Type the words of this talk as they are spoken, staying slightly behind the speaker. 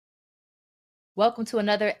Welcome to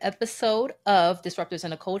another episode of Disruptors in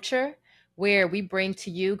the Culture, where we bring to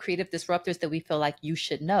you creative disruptors that we feel like you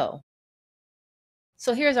should know.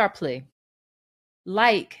 So here's our plea.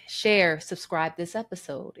 Like, share, subscribe this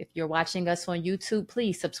episode. If you're watching us on YouTube,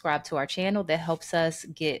 please subscribe to our channel. That helps us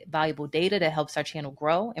get valuable data that helps our channel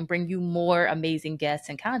grow and bring you more amazing guests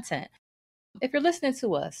and content. If you're listening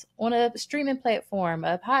to us on a streaming platform,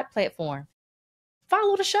 a pod platform,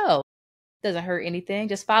 follow the show. Doesn't hurt anything.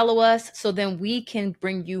 Just follow us so then we can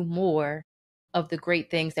bring you more of the great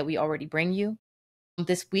things that we already bring you.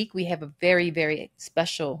 This week we have a very, very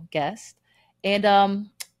special guest. And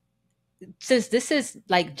since this is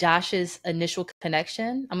like Josh's initial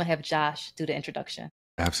connection, I'm going to have Josh do the introduction.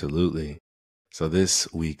 Absolutely. So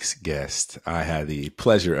this week's guest, I had the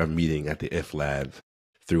pleasure of meeting at the IF Lab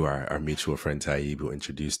through our mutual friend Taib, who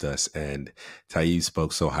introduced us. And Taib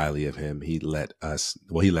spoke so highly of him. He let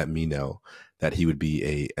me know that he would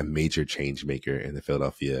be a major change maker in the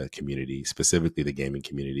Philadelphia community, specifically the gaming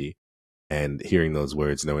community. And hearing those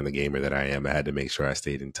words, knowing the gamer that I am, I had to make sure I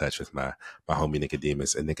stayed in touch with my homie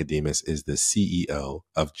Nicodemus. And Nicodemus is the CEO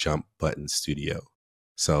of Jump Button Studio.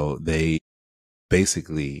 So they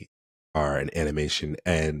basically are an animation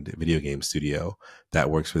and video game studio that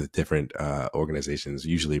works with different organizations,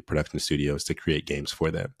 usually production studios, to create games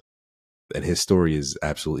for them. And his story is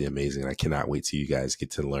absolutely amazing. I cannot wait till you guys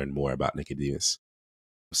get to learn more about Nicodemus.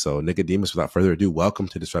 So Nicodemus, without further ado, welcome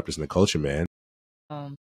to Disruptors in the Culture, man.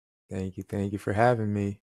 Thank you for having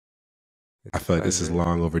me. I feel like this is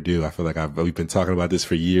long overdue. I feel like we've been talking about this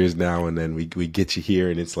for years now, and then we get you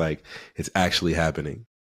here, and it's like it's actually happening.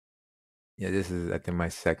 Yeah, this is, I think, my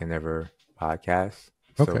second ever podcast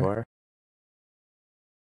so far.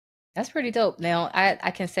 That's pretty dope. Now, I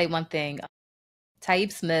can say one thing.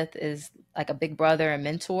 Taib Smith is like a big brother and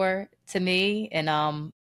mentor to me,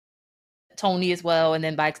 and Tony as well, and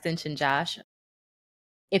then by extension, Josh.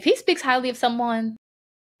 If he speaks highly of someone,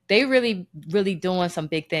 they really, really doing some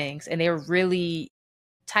big things, and they're really,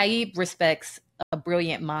 Taib respects a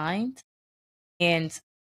brilliant mind and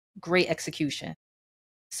great execution.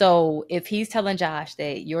 So if he's telling Josh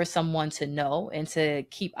that you're someone to know and to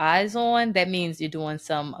keep eyes on, that means you're doing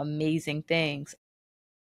some amazing things.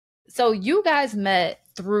 So you guys met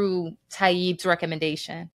through Taib's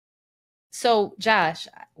recommendation. So Josh,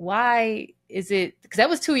 why is it, because that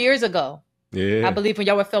was 2 years ago. Yeah, I believe when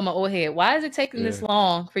y'all were filming Old Head. Why is it taking this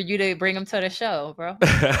long for you to bring him to the show, bro?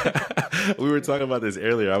 We were talking about this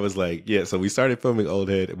earlier. I was like, yeah, so we started filming Old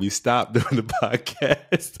Head. We stopped doing the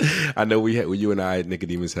podcast. I know you and I,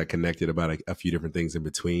 Nicodemus, had connected about a few different things in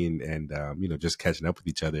between and, just catching up with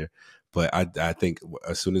each other. But I think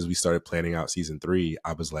as soon as we started planning out season 3,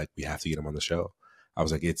 I was like, we have to get him on the show. I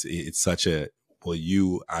was like, it's such a,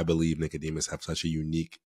 I believe, Nicodemus, have such a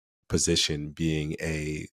unique position being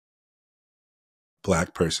a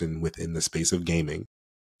Black person within the space of gaming.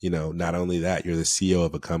 Not only that, you're the CEO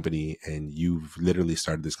of a company and you've literally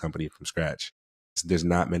started this company from scratch. So there's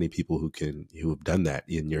not many people who have done that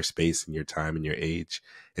in your space, in your time, in your age.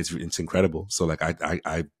 It's incredible. So like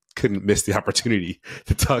I couldn't miss the opportunity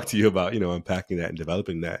to talk to you about, unpacking that and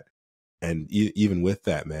developing that. And even with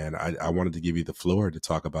that, man, I wanted to give you the floor to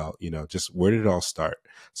talk about, just where did it all start?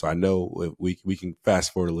 So I know we can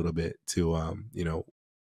fast forward a little bit to,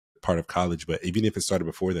 part of college, but even if it started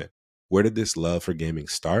before then, where did this love for gaming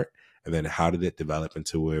start? And then how did it develop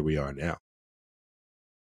into where we are now?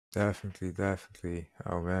 Definitely.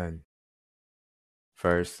 Oh, man.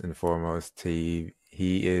 First and foremost, he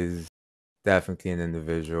is definitely an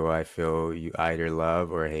individual I feel you either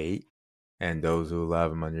love or hate. And those who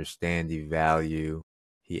love him understand the value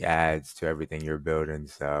he adds to everything you're building.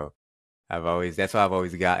 So that's what I've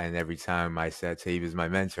always gotten every time I said Taib is my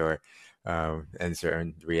mentor, and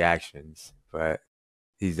certain reactions. But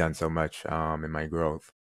he's done so much in my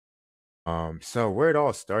growth. So where it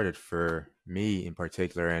all started for me in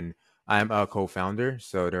particular, and I'm a co-founder,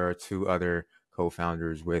 so there are 2 other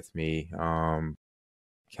co-founders with me,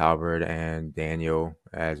 Calvert and Daniel,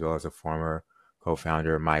 as well as a former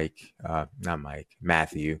co-founder,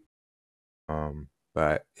 Matthew.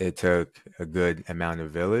 But it took a good amount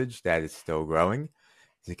of village that is still growing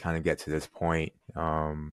to kind of get to this point.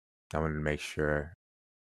 I wanted to make sure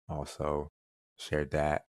also shared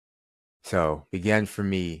that. So began for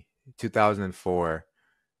me 2004,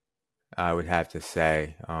 I would have to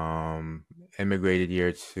say. Immigrated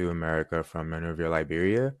here to America from Monrovia,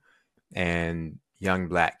 Liberia, and young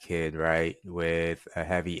Black kid, right, with a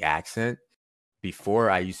heavy accent. Before,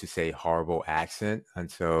 I used to say horrible accent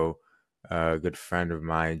until a good friend of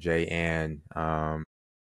mine, Jay Ann,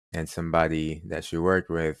 and somebody that she worked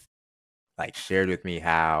with, like, shared with me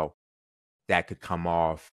how that could come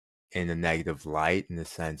off in a negative light, in the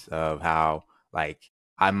sense of how, like,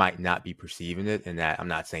 I might not be perceiving it, and that I'm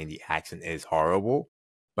not saying the accent is horrible,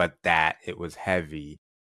 but that it was heavy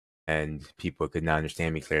and people could not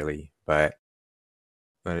understand me clearly. But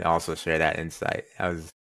also share that insight.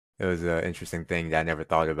 It was an interesting thing that I never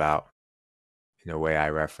thought about in a way I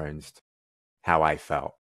referenced how I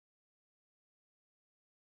felt.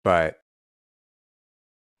 But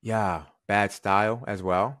yeah, bad style as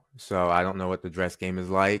well. So I don't know what the dress game is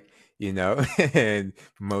like, and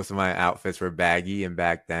most of my outfits were baggy. And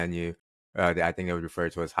back then, I think they would refer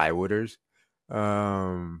to as high wooders.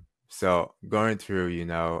 So going through,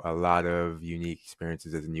 a lot of unique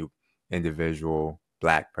experiences as a new individual,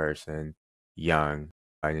 Black person, young,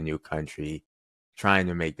 in a new country, trying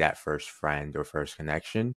to make that first friend or first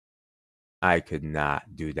connection. I could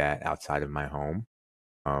not do that outside of my home.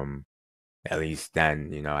 At least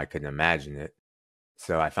then, I couldn't imagine it.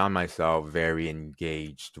 So I found myself very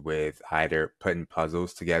engaged with either putting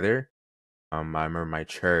puzzles together. I remember my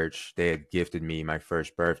church, they had gifted me my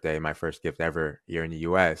first birthday, my first gift ever here in the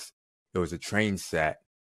US. It was a train set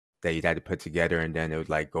that you'd had to put together, and then it would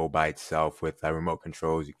like go by itself with remote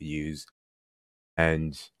controls you could use.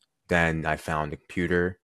 And then I found a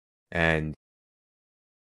computer and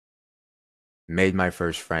made my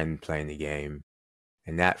first friend playing the game.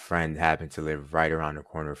 And that friend happened to live right around the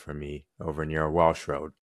corner from me over near Walsh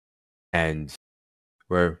Road. And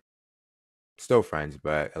we're still friends,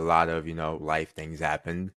 but a lot of, life things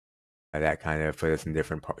happened that kind of put us in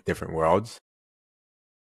different worlds.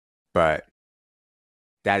 But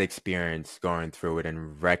that experience going through it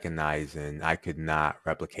and recognizing I could not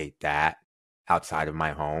replicate that outside of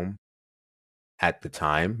my home at the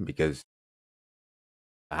time, because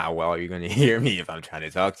how well are you going to hear me if I'm trying to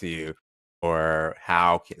talk to you? Or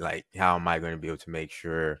how am I going to be able to make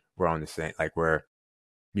sure we're on the same, like we're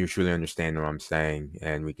mutually understanding what I'm saying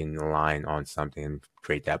and we can align on something and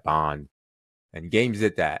create that bond. And games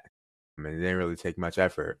did that. I mean, it didn't really take much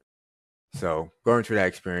effort. So going through that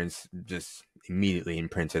experience just immediately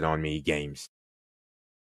imprinted on me games.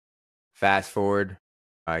 Fast forward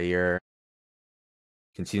a year,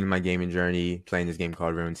 continued my gaming journey, playing this game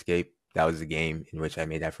called RuneScape. That was the game in which I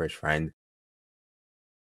made that first friend.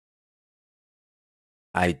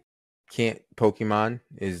 Pokemon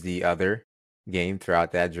is the other game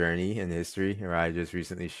throughout that journey in history, where I just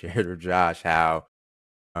recently shared with Josh how,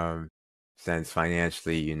 since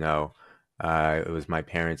financially, it was my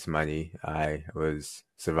parents' money I was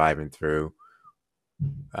surviving through.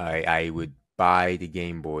 I would buy the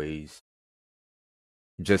Game Boys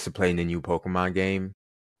just to play in the new Pokemon game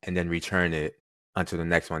and then return it until the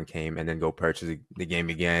next one came, and then go purchase the game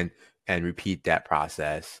again and repeat that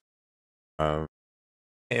process.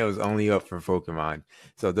 It was only up for Pokemon.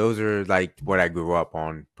 So those are like what I grew up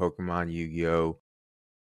on: Pokemon, Yu-Gi-Oh,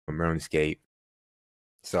 RuneScape.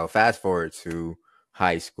 So fast forward to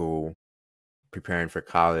high school, preparing for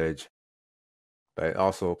college, but it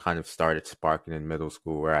also kind of started sparking in middle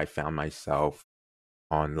school, where I found myself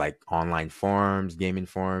on like online forums, gaming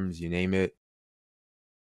forums, you name it,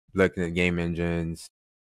 looking at game engines,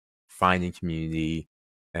 finding community,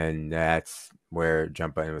 and that's where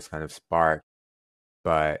Jump Button was kind of sparked.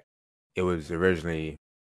 But it was originally,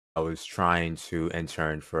 I was trying to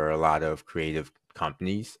intern for a lot of creative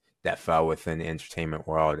companies that fell within the entertainment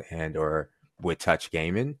world and or would touch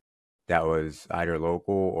gaming. That was either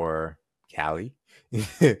local or Cali.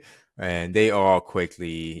 And they all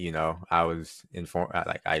quickly, I was informed,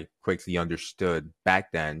 like I quickly understood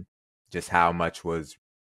back then just how much was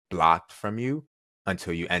blocked from you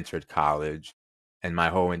until you entered college. And my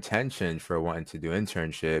whole intention for wanting to do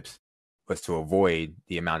internships was to avoid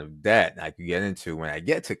the amount of debt I could get into when I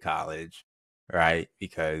get to college, right?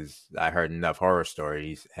 Because I heard enough horror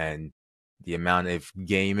stories, and the amount of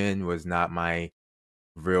gaming was not my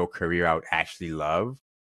real career I would actually love.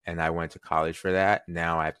 And I went to college for that.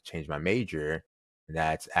 Now I have to change my major.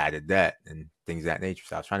 That's added debt and things of that nature.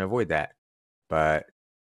 So I was trying to avoid that. But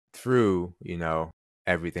through,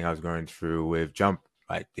 everything I was going through with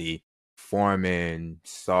like the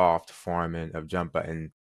soft forming of Jump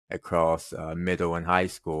Button across middle and high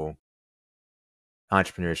school,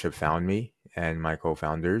 entrepreneurship found me and my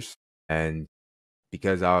co-founders. And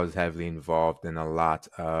because I was heavily involved in a lot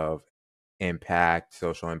of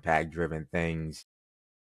social impact driven things,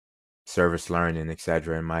 service learning,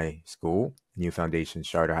 etc. in my school, New Foundation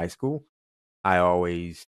Charter High School, I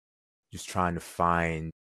always just trying to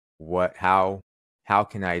find how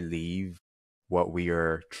can I leave what we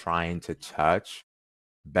are trying to touch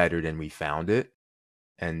better than we found it.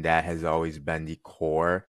 And that has always been the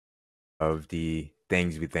core of the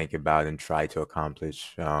things we think about and try to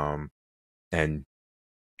accomplish. And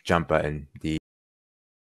jump button, the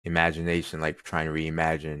imagination, like trying to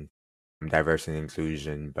reimagine diversity and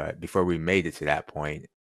inclusion. But before we made it to that point,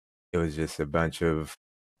 it was just a bunch of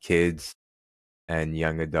kids and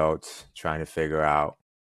young adults trying to figure out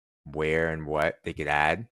where and what they could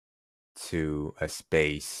add to a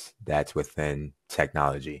space that's within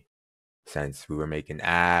technology. Since we were making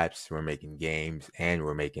apps, we were making games, and we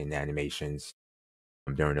were making animations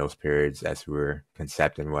during those periods as we were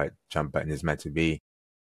concepting what Jump Button is meant to be.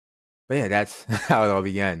 But yeah, that's how it all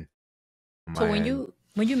began on So my end.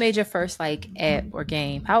 when you made your first like app or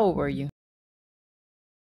game, how old were you?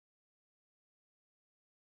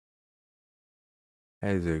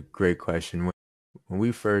 That is a great question. When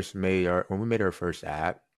we made our first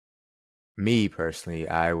app, me personally,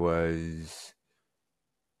 I was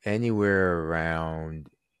anywhere around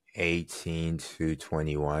 18 to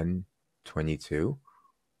 21, 22,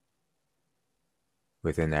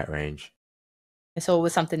 within that range. And so it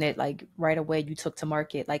was something that like right away you took to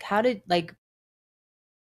market. Like how did like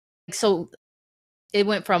so it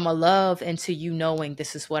went from a love into you knowing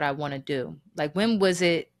this is what I want to do. Like when was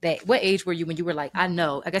it that what age were you when you were like, I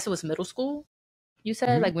know, I guess it was middle school, you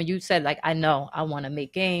said? Mhm. Like when you said like I know I want to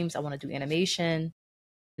make games, I want to do animation,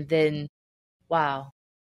 and then wow.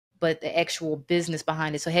 But the actual business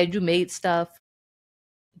behind it. So had you made stuff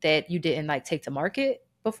that you didn't like take to market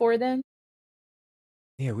before then?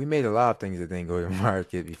 Yeah, we made a lot of things that didn't go to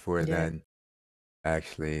market before Yeah. then.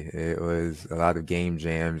 Actually, it was a lot of game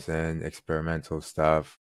jams and experimental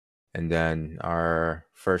stuff. And then our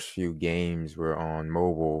first few games were on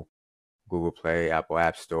mobile, Google Play, Apple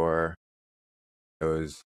App Store. It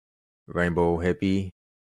was Rainbow Hippie,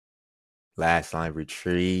 Last Line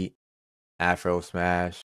Retreat, Afro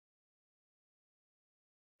Smash.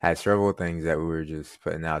 Had several things that we were just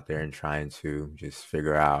putting out there and trying to just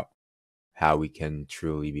figure out how we can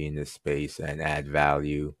truly be in this space and add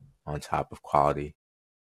value on top of quality.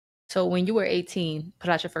 So when you were 18, put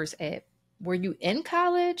out your first app, were you in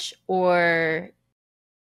college or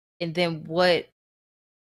and then what?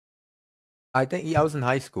 I think I was in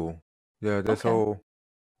high school. Yeah,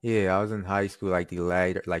 Okay. I was in high school, like the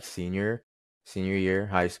later, like senior year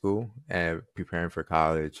high school, and preparing for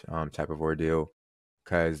college, type of ordeal.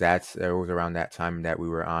 Because it was around that time that we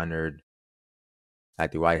were honored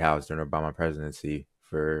at the White House during Obama presidency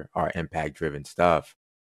for our impact-driven stuff.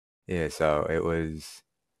 Yeah, so it was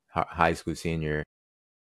high school senior.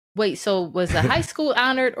 Wait, so was the high school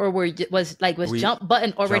honored or was We Jump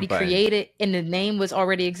Button already jump button. created and the name was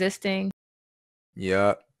already existing?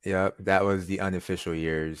 Yep, yep. That was the unofficial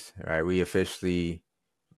years, right? We officially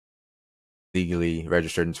legally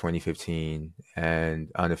registered in 2015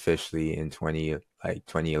 and unofficially in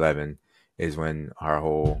 2011 is when our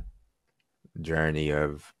whole journey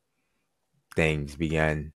of things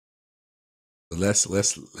began. Let's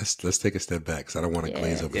take a step back because I don't want to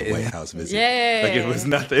glaze Yeah. over the White House visit like it was Yeah.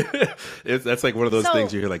 nothing. That's like one of those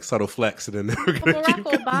things So you hear like subtle flex, and then we're so gonna Barack keep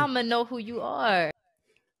going. Obama know who you are.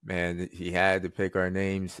 Man, he had to pick our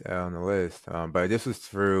names on the list. But this was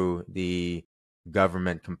through the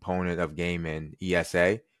government component of gaming,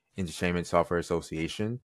 ESA, Entertainment Software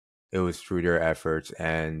Association. It was through their efforts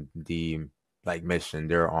and the mission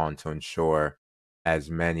they're on to ensure as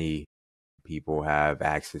many people have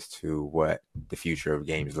access to what the future of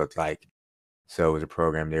games look like. So it was a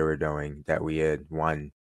program they were doing that we had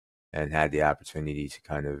won and had the opportunity to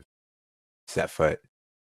kind of set foot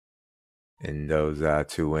in those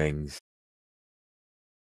two wings.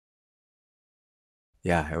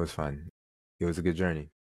 Yeah, it was fun. It was a good journey.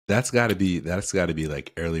 That's got to be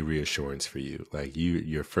like early reassurance for you. Like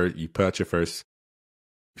you put out your first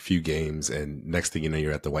few games, and next thing you know,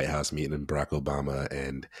 you're at the White House meeting Barack Obama,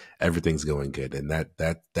 and everything's going good. And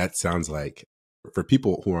that sounds like for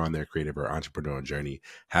people who are on their creative or entrepreneurial journey,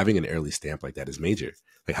 having an early stamp like that is major.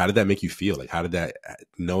 Like, how did that make you feel? Like, how did that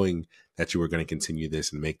knowing that you were going to continue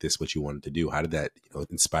this and make this what you wanted to do? How did that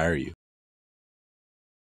inspire you?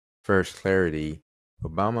 First clarity,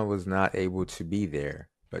 Obama was not able to be there,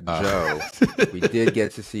 but Joe, Uh, we did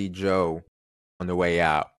get to see Joe on the way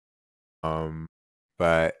out.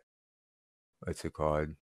 But what's it called?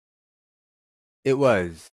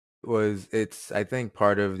 It's I think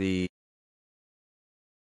part of the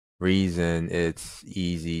reason it's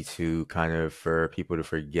easy to kind of for people to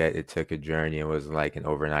forget it took a journey. It was like an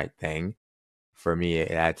overnight thing. For me,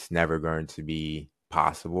 that's never going to be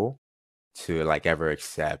possible to like ever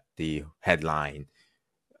accept the headline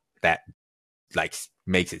that like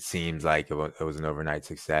makes it seems like it was an overnight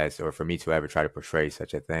success, or for me to ever try to portray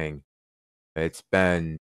such a thing. It's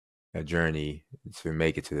been a journey to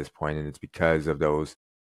make it to this point, and it's because of those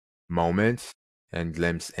moments and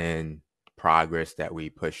glimpse in progress that we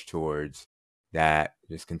push towards that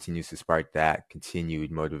just continues to spark that continued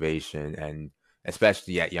motivation. And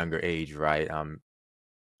especially at younger age, right? I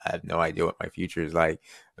have no idea what my future is like.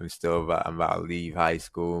 I'm about to leave high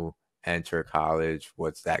school, enter college.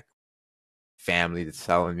 What's that family that's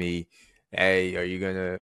telling me, hey, are you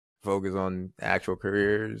gonna focus on actual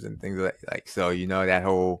careers and things like so, that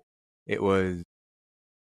whole it was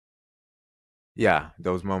yeah,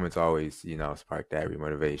 those moments always, spark that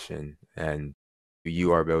remotivation. And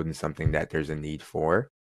you are building something that there's a need for,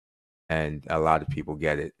 and a lot of people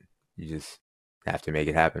get it. You just have to make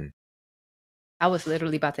it happen. I was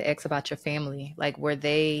literally about to ask about your family. Like, what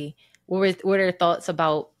were their thoughts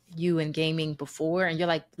about you and gaming before? And you're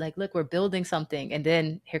like, look, we're building something. And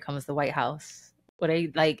then here comes the White House. Were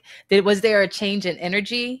they like, was there a change in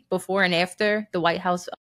energy before and after the White House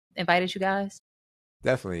invited you guys?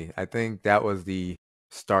 Definitely. I think that was the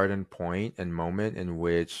starting point and moment in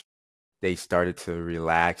which they started to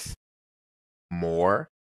relax more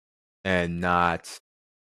and not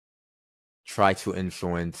try to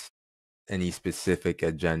influence any specific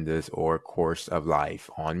agendas or course of life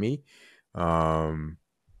on me.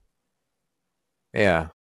 Yeah,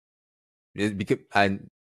 because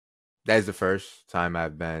that is the first time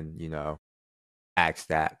I've been, asked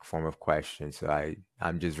that form of question. So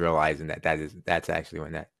I'm just realizing that's actually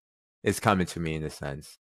when that is coming to me in a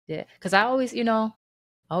sense. Yeah. Because I always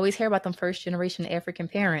hear about them first generation African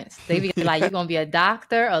parents. They be like, you're going to be a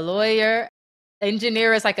doctor, a lawyer,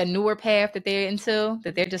 engineer is like a newer path that they're into,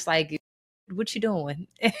 that they're just like, what you doing?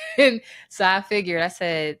 And so I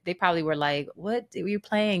said, they probably were like, what? Were you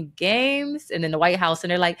playing games? And then the White House,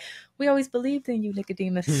 and they're like, we always believed in you,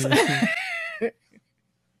 Nicodemus.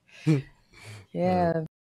 Yeah.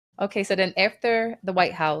 Okay. So then after the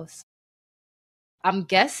White House, I'm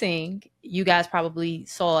guessing you guys probably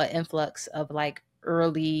saw an influx of like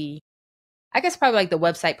I guess probably like the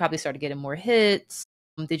website probably started getting more hits.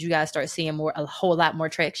 Did you guys start seeing a whole lot more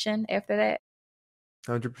traction after that?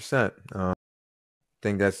 100%. I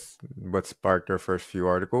think that's what sparked our first few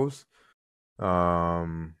articles,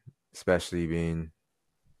 especially being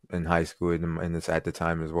in high school and this at the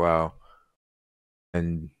time as well.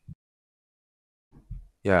 And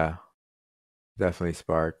yeah, definitely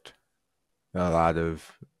sparked a lot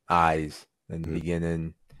of eyes in the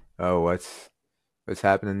beginning. Oh, what's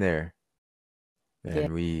happening there? Yeah.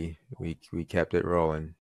 And we kept it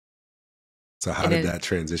rolling. So how did that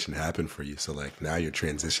transition happen for you? So like now you're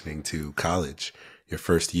transitioning to college, your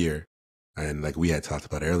first year. And like we had talked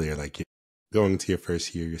about earlier, like you're going to your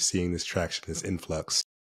first year, you're seeing this traction, this influx.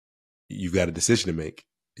 You've got a decision to make.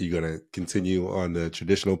 Are you going to continue on the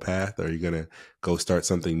traditional path, or are you going to go start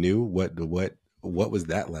something new? What was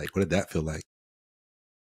that like? What did that feel like?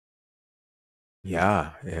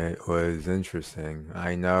 Yeah, it was interesting.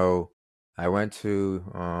 I know I went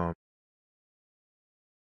to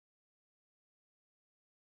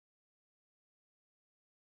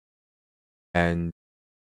and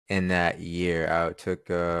in that year I took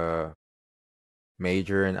a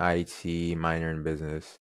major in IT, minor in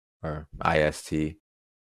business, or IST,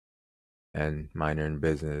 and minor in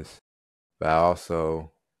business. But I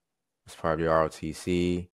also was part of the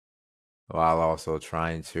ROTC while also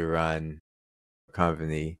trying to run a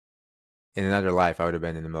company. In another life, I would have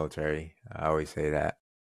been in the military. I always say that.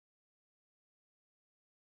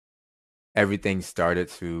 Everything started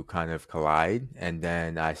to kind of collide, and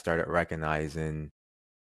then I started recognizing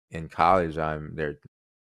in college,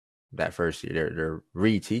 that first year they're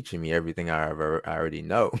reteaching me everything I already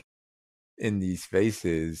know in these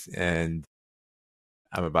spaces, and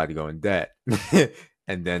I'm about to go in debt.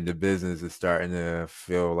 And then the business is starting to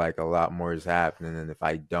feel like a lot more is happening, and if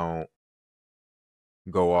I don't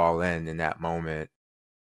go all in that moment,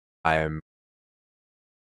 I am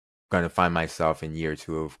going to find myself in year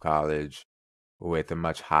 2 of college with a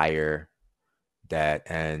much higher debt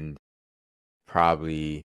and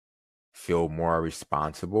probably feel more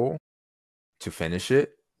responsible to finish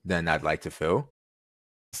it than I'd like to feel.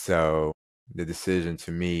 So the decision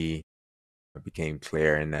to me became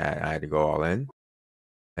clear in that I had to go all in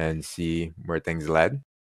and see where things led.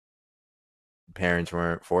 Parents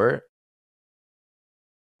weren't for it,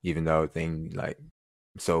 even though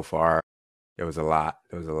so far there was a lot.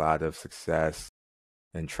 There was a lot of success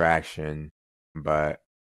and traction, but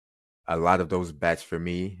a lot of those bets for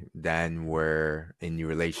me then were in the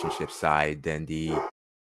relationship side than the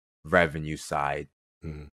revenue side.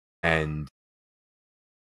 Mm-hmm. And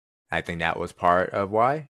I think that was part of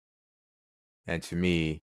why. And to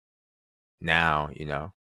me, now,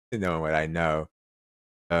 knowing what I know,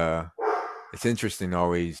 it's interesting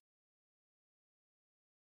always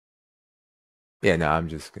Yeah, no,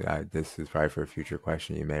 this is probably for a future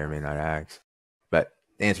question you may or may not ask. But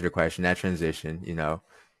to answer the question, that transition,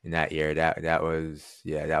 in that year, that was,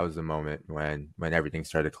 yeah, that was the moment when everything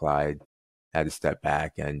started to collide. I had to step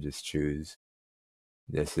back and just choose,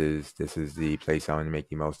 this is the place I want to make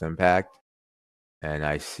the most impact. And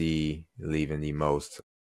I see leaving the most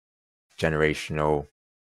generational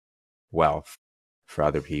wealth for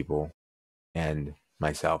other people and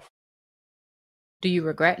myself. Do you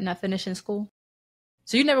regret not finishing school?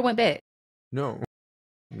 So you never went back? No,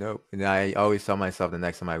 nope. And I always tell myself the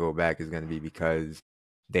next time I go back is going to be because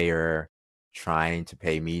they are trying to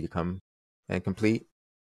pay me to come and complete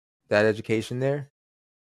that education there.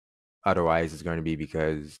 Otherwise, it's going to be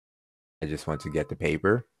because I just want to get the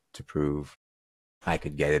paper to prove I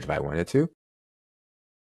could get it if I wanted to.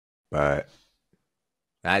 But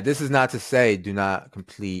this is not to say do not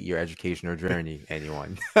complete your educational journey,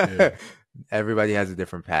 anyone. Yeah. Everybody has a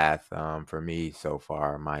different path. For me, so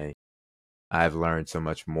far, I've learned so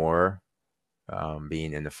much more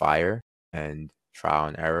being in the fire and trial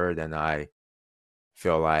and error than I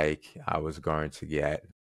feel like I was going to get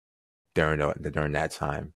during that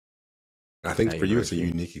time. I think for you, it's a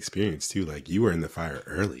unique experience too. Like, you were in the fire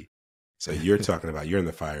early. So you're talking about you're in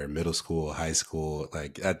the fire in middle school, high school.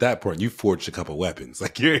 Like, at that point, you forged a couple weapons.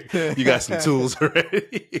 Like, you got some tools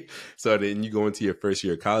already. So then you go into your first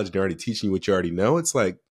year of college, they're already teaching you what you already know. It's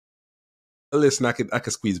like, listen, I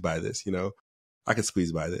could squeeze by this, I could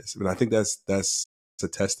squeeze by this. And I think that's a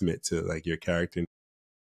testament to like your character.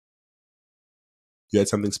 You had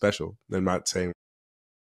something special. I'm not saying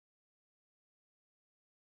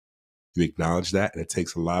you acknowledge that, and it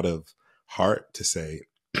takes a lot of heart to say,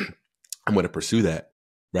 I'm going to pursue that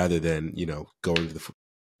rather than, going to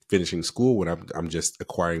finishing school when I'm just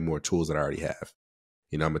acquiring more tools that I already have.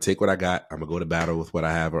 I'm going to take what I got. I'm going to go to battle with what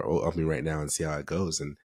I have of me right now and see how it goes.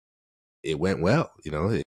 And it went well.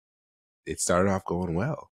 It started off going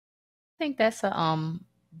well. I think that's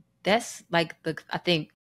like I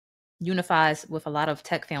think unifies with a lot of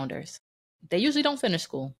tech founders. They usually don't finish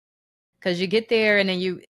school because you get there and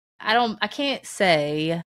then I can't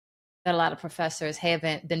say that a lot of professors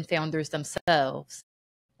haven't been founders themselves,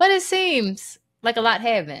 but it seems like a lot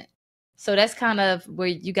haven't. So that's kind of where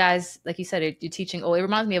you guys, like you said, you're teaching. Oh, it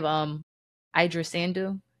reminds me of Idris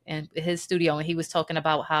Sandu and his studio, and he was talking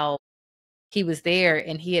about how he was there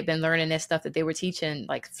and he had been learning that stuff that they were teaching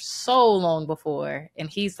like so long before, and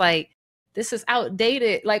he's like, this is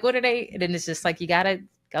outdated. Like, what are they? And then it's just like, you gotta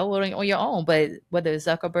go on your own. But whether it's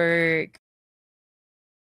Zuckerberg,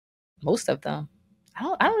 most of them,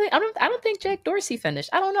 I don't think Jack Dorsey finished.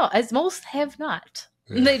 I don't know. As most have not.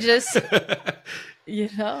 They just,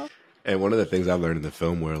 And one of the things I've learned in the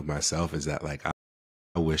film world myself is that, like,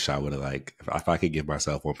 I wish I would have, like, if I could give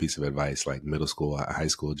myself one piece of advice, like middle school, high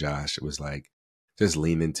school Josh, it was like, just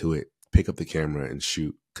lean into it, pick up the camera and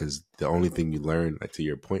shoot. Because the only thing you learn, like, to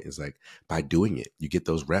your point, is like by doing it, you get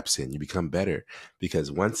those reps in, you become better. Because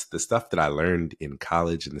once the stuff that I learned in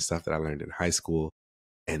college and the stuff that I learned in high school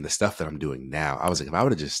and the stuff that I'm doing now, I was like, if I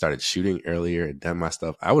would have just started shooting earlier and done my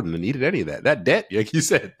stuff, I wouldn't have needed any of that. That debt, like you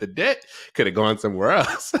said, the debt could have gone somewhere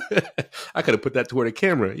else. I could have put that toward a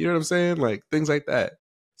camera. You know what I'm saying? Like, things like that.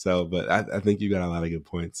 So, but I think you got a lot of good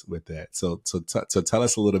points with that. So tell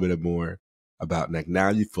us a little bit more about, like, now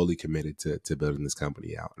you fully committed to building this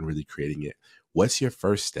company out and really creating it. What's your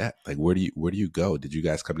first step? Like, where do you go? Did you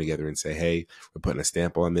guys come together and say, hey, we're putting a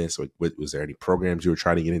stamp on this? Or was there any programs you were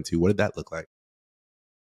trying to get into? What did that look like?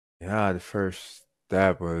 Yeah, the first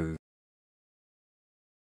step was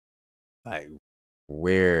like,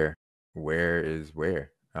 where is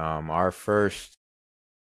where? Our first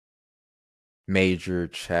major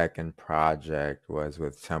check and project was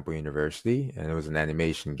with Temple University, and it was an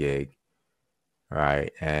animation gig,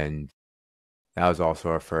 right? And that was also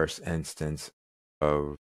our first instance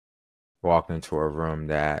of walking into a room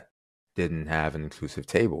that didn't have an inclusive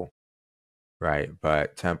table, right?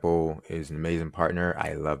 But Temple is an amazing partner.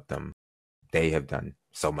 I love them. They have done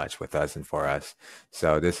so much with us and for us.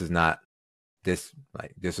 So this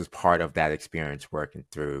was part of that experience, working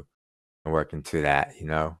through and working to that,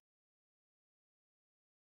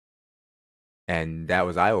 And that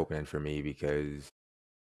was eye-opening for me because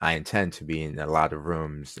I intend to be in a lot of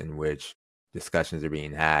rooms in which discussions are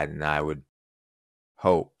being had, and I would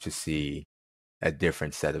hope to see a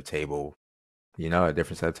different set of table, a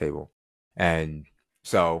different set of table. And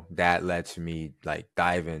so that led to me, like,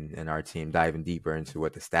 our team diving deeper into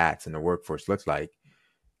what the stats and the workforce looks like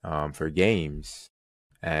for games.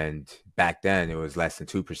 And back then it was less than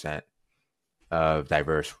 2%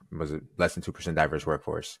 less than 2% diverse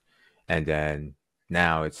workforce. And then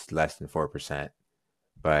now it's less than 4%.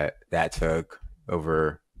 But that took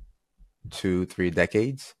over 2-3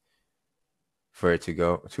 decades for it to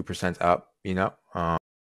go 2% up,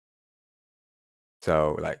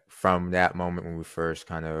 so like from that moment when we first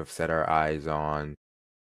kind of set our eyes on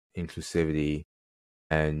inclusivity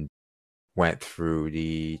and went through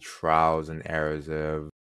the trials and errors of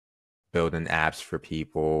building apps for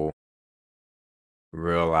people,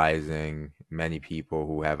 realizing many people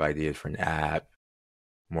who have ideas for an app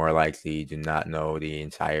more likely do not know the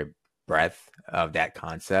entire breadth of that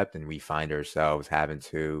concept, and we find ourselves having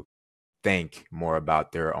to think more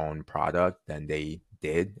about their own product than they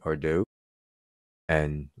did or do.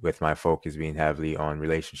 And with my focus being heavily on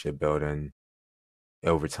relationship building,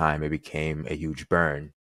 over time it became a huge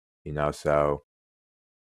burn, so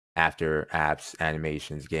after apps,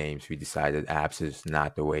 animations, games, we decided apps is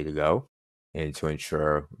not the way to go. And to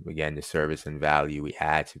ensure, again, the service and value we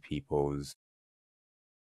add to people's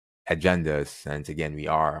agendas, since again, we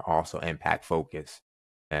are also impact focused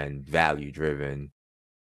and value driven,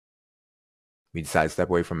 we decided to step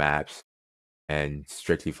away from apps and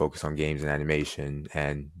strictly focus on games and animation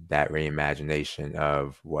and that reimagination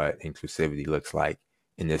of what inclusivity looks like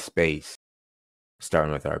in this space,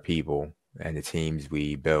 starting with our people and the teams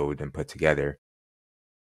we build and put together.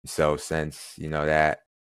 So since, that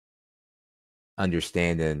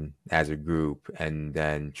understanding as a group and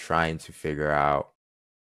then trying to figure out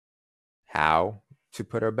how to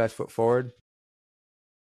put our best foot forward,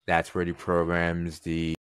 that's where the programs,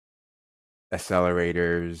 the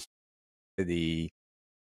accelerators, the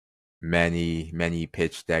many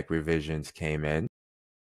pitch deck revisions came in.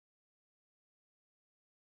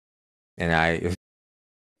 And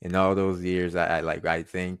in all those years, I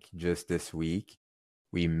think just this week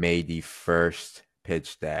we made the first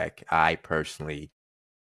pitch deck I personally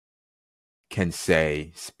can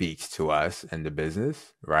say speaks to us and the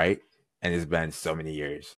business, right? And it's been so many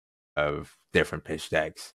years of different pitch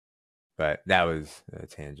decks, but that was a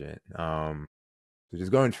tangent. So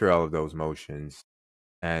just going through all of those motions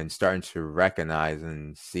and starting to recognize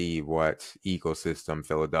and see what ecosystem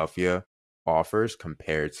Philadelphia offers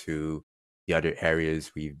compared to the other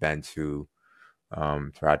areas we've been to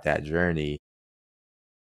throughout that journey.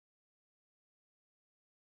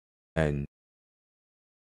 And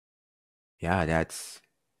yeah, that's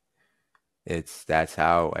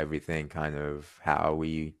how everything how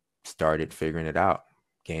we started figuring it out.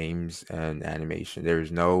 Games and animation.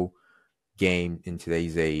 There's no game in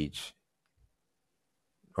today's age,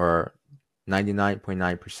 or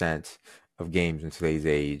 99.9% of games in today's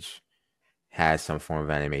age has some form of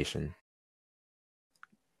animation.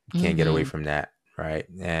 You can't get away from that, right?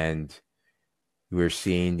 And we're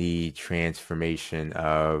seeing the transformation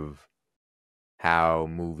of how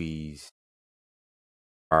movies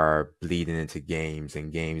are bleeding into games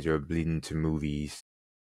and games are bleeding into movies,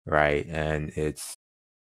 right? And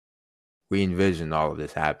we envisioned all of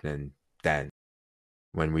this happening then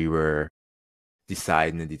when we were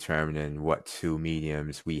deciding and determining what two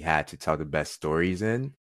mediums we had to tell the best stories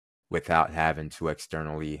in without having to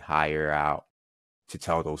externally hire out to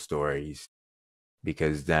tell those stories.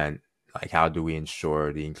 Because then, how do we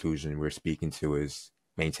ensure the inclusion we're speaking to is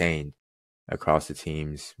maintained across the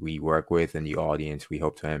teams we work with and the audience we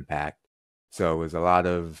hope to impact? So it was a lot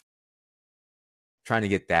of trying to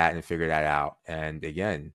get that and figure that out. And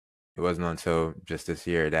again, it wasn't until just this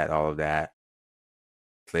year that all of that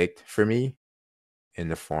clicked for me in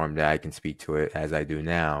the form that I can speak to it as I do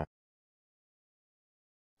now.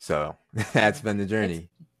 So that's been the journey.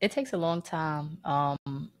 It takes a long time,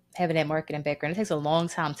 having that marketing background. It takes a long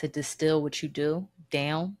time to distill what you do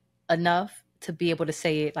down enough to be able to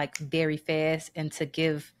say it like very fast and to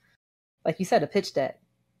give, like you said, a pitch deck.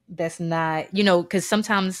 That's not, because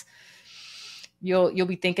sometimes you'll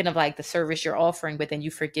be thinking of like the service you're offering, but then you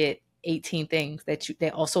forget 18 things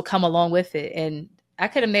that also come along with it. And I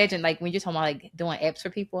could imagine, like, when you're talking about like doing apps for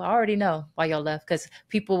people, I already know why y'all left, because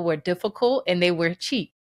people were difficult and they were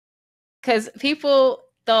cheap. Because people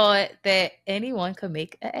thought that anyone could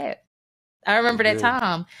make an app. I remember that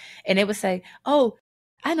time, and they would say, "Oh,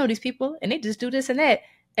 I know these people, and they just do this and that."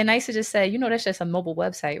 And I used to just say, that's just a mobile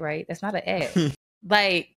website, right? That's not an app.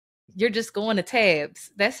 Like, you're just going to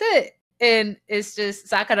tabs. That's it. And it's just,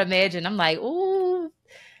 so I could imagine. I'm like, ooh.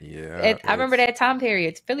 Yeah. I remember that time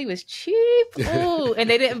period. Philly was cheap. Ooh. And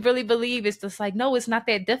they didn't really believe. It's just like, no, it's not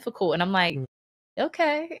that difficult. And I'm like,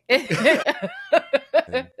 okay.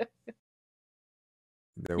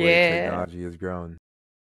 The way technology has grown.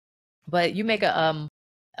 But you make a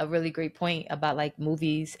really great point about like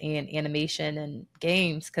movies and animation and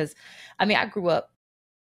games, because I grew up.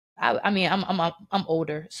 I'm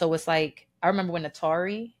older, so it's like I remember when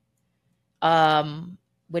Atari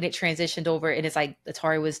when it transitioned over, and it's like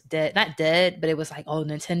Atari was dead, not dead, but it was like, oh,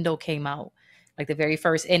 Nintendo came out, like the very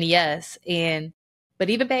first NES. But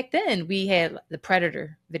even back then, we had the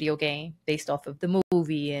Predator video game based off of the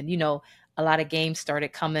movie. And, a lot of games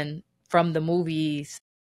started coming from the movies,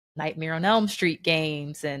 Nightmare on Elm Street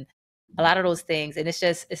games, and a lot of those things. And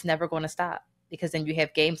it's never going to stop, because then you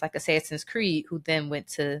have games like Assassin's Creed, who then went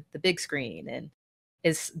to the big screen. And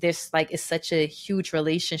it's such a huge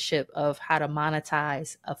relationship of how to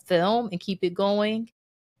monetize a film and keep it going,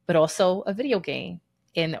 but also a video game.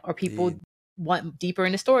 Or people want deeper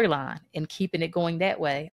in the storyline and keeping it going that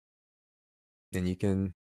way. And you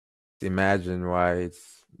can imagine why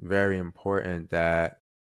it's very important that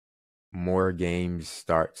more games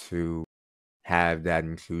start to have that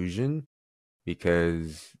inclusion,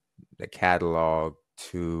 because the catalog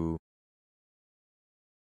to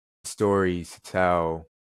stories to tell,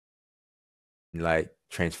 like,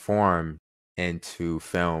 transform into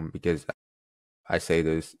film. Because I say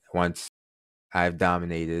this, once I've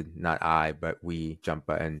dominated, not I, but we, Jump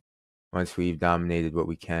Button, once we've dominated what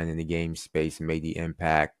we can in the game space and made the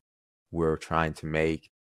impact we're trying to make,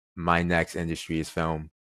 my next industry is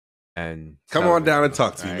film. And come on down and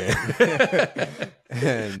talk to me, man.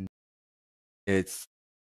 And it's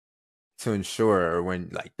to ensure when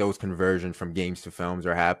like those conversions from games to films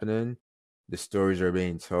are happening, the stories are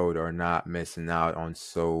being told are not missing out on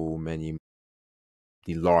so many,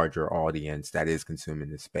 the larger audience that is consuming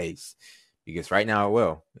the space. Because right now it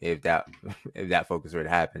will, if that focus were to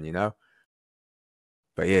happen,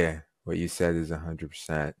 But yeah, what you said is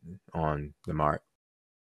 100% on the mark.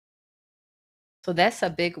 So that's a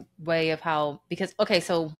big way of how, because, okay,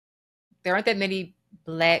 so there aren't that many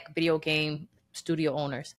Black video game studio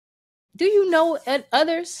owners. Do you know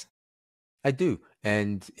others? I do.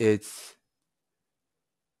 And it's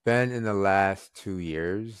been in the last 2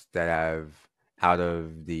 years that I've, out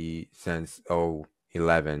of the, since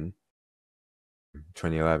 2011,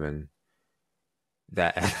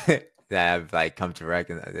 that that I've like come to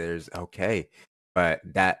recognize there's okay. But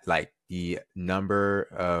that, like, the number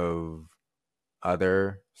of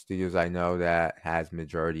other studios I know that has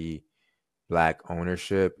majority Black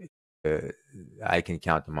ownership, I can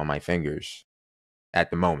count them on my fingers at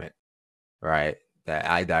the moment, right? That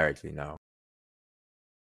I directly know.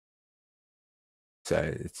 So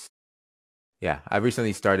it's, yeah, I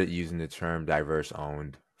recently started using the term diverse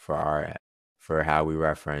owned for how we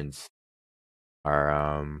reference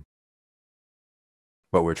our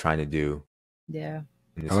what we're trying to do. Yeah.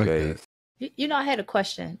 In the space. I had a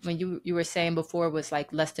question when you were saying before it was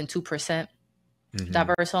like less than 2%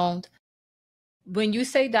 diverse owned. When you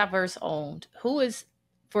say diverse owned, who is,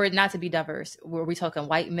 for it not to be diverse, were we talking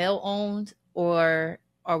white male owned, or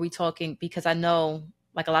are we talking, because I know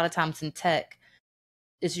like a lot of times in tech,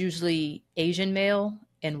 it's usually Asian male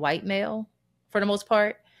and white male for the most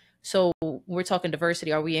part. So when we're talking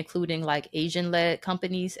diversity, are we including like Asian led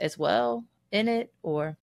companies as well in it,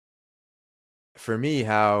 or? For me,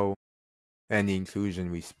 how and the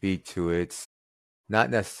inclusion we speak to, it's not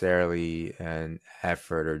necessarily an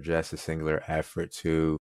effort or just a singular effort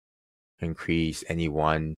to increase any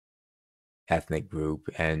one ethnic group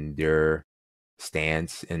and their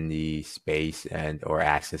stance in the space and or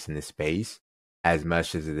access in the space, as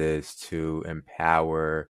much as it is to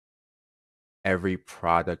empower every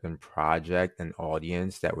product and project and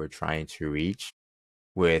audience that we're trying to reach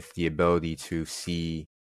with the ability to see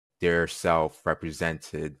their self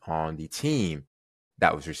represented on the team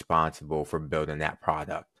that was responsible for building that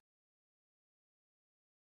product.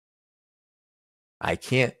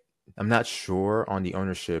 I'm not sure on the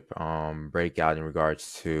ownership breakout in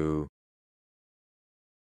regards to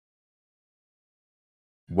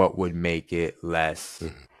what would make it less,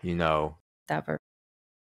 diverse.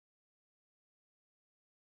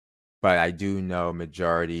 But I do know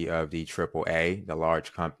majority of the AAA, the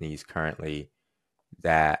large companies currently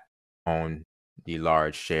that own the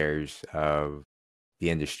large shares of the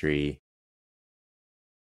industry,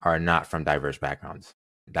 are not from diverse backgrounds.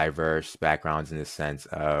 Diverse backgrounds in the sense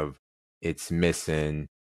of it's missing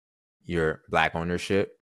your Black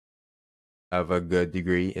ownership of a good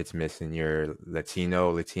degree. It's missing your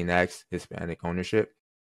Latino, Latinx, Hispanic ownership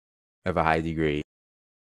of a high degree.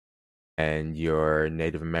 And your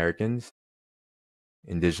Native Americans,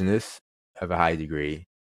 Indigenous of a high degree.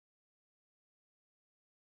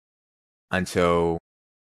 Until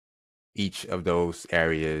each of those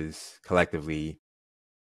areas collectively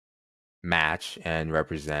match and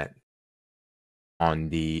represent on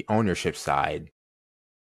the ownership side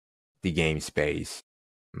the game space.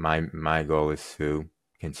 My goal is to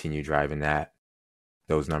continue driving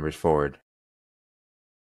those numbers forward.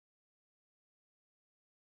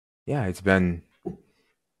 yeah, it's been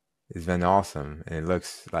awesome. And it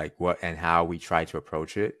looks like what and how we try to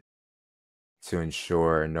approach it to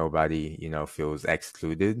ensure nobody, feels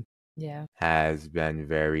excluded Yeah. has been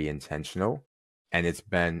very intentional. And it's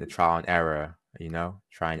been a trial and error,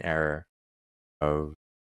 try and error of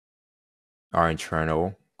our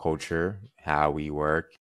internal culture, how we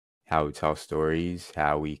work, how we tell stories,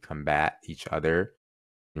 how we combat each other,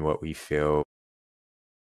 and what we feel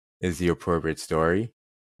is the appropriate story.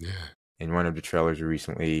 Yeah. In one of the trailers we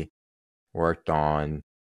recently worked on,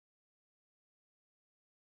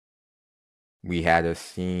 we had a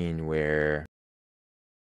scene where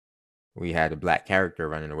we had a Black character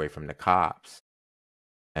running away from the cops,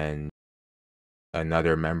 and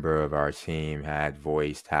another member of our team had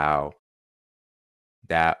voiced how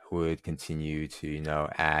that would continue to,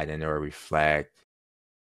 add and or reflect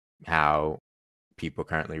how people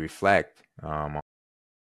currently reflect on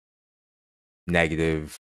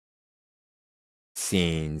negative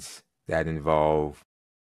scenes that involve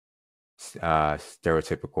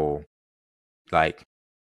stereotypical, like,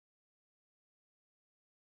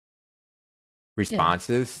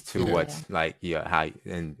 responses to Yeah. what's like, how,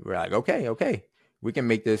 and we're like, okay, we can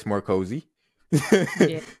make this more cozy.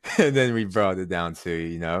 Yeah. And then we brought it down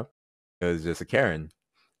to, it was just a Karen.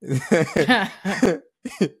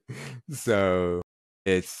 So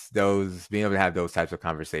it's those being able to have those types of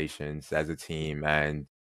conversations as a team and,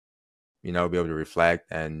 be able to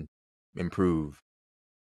reflect and improve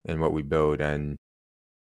in what we build and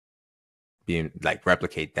being like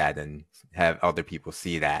replicate that and have other people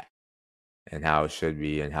see that and how it should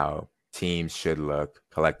be and how teams should look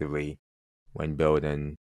collectively when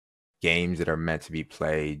building games that are meant to be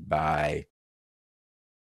played by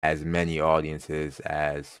as many audiences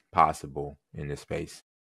as possible in this space.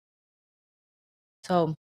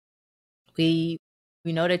 So we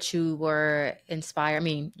know that you were inspired. I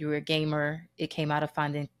mean, you were a gamer. It came out of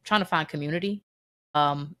trying to find community,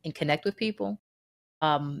 and connect with people.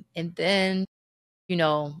 And then,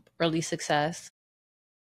 early success.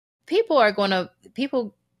 People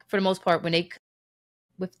for the most part,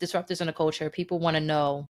 with disruptors in the culture, people want to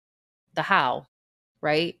know the how,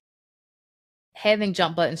 right? Having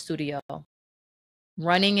Jump Button Studio,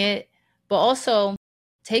 running it, but also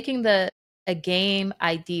taking a game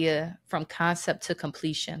idea from concept to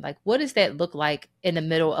completion. Like, what does that look like in the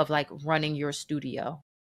middle of like running your studio?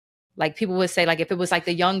 Like, people would say, like, if it was like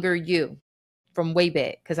the younger you from way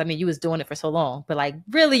back, because I mean, you was doing it for so long, but like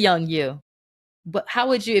really young you. But how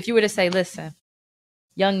would you, if you were to say, listen,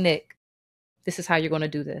 young Nick, this is how you're going to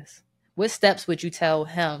do this? What steps would you tell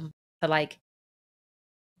him to like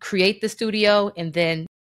create the studio and then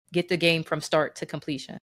get the game from start to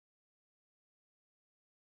completion?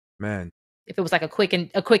 Man, If it was like a quick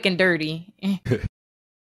and dirty.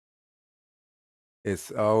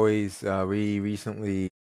 it's always we recently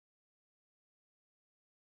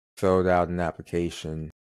filled out an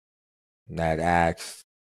application that asks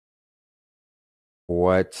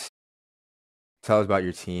tell us about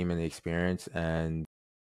your team and the experience and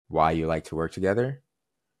why you like to work together.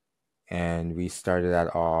 And we started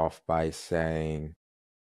that off by saying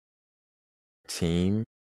team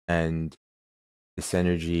and the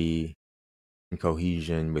synergy and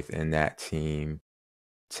cohesion within that team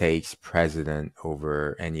takes precedent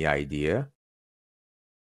over any idea.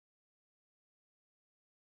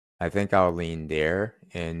 I think I'll lean there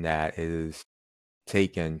in that it has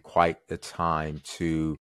taken quite the time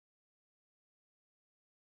to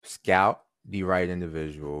scout the right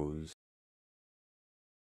individuals,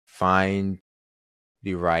 find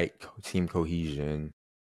the right team cohesion,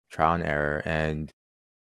 trial and error, and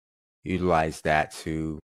utilize that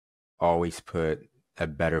to always put a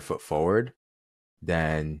better foot forward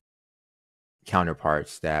than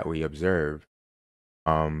counterparts that we observe.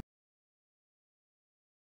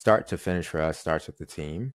 Start to finish for us starts with the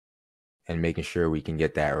team and making sure we can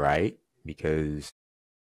get that right, because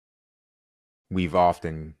we've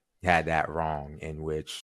often had that wrong, in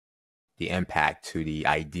which the impact to the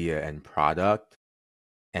idea and product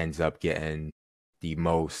ends up getting the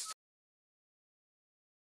most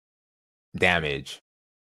damage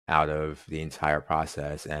out of the entire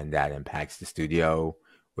process, and that impacts the studio,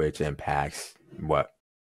 which impacts what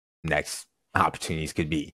next opportunities could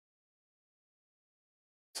be.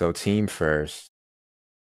 So team first,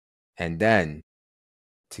 and then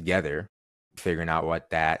together figuring out what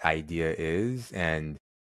that idea is and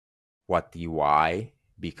what the why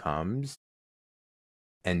becomes,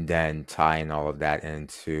 and then tying all of that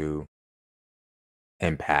into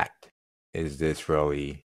impact. Is this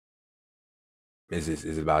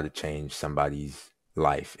about to change somebody's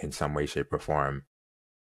life in some way, shape, or form?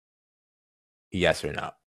 Yes or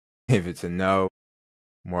no? If it's a no,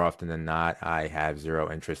 more often than not, I have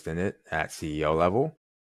zero interest in it at CEO level.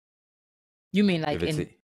 You mean If like it's in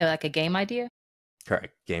like a game idea?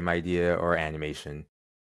 correct game idea or animation,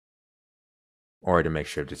 or the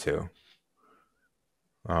mixture of the two.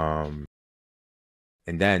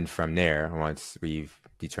 And then from there, once we've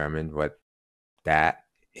determined what that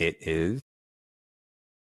it is,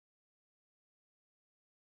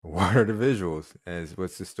 what are the visuals?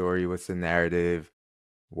 What's the story? What's the narrative?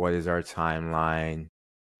 What is our timeline?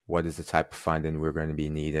 What is the type of funding we're going to be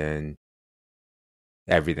needing?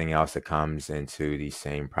 Everything else that comes into the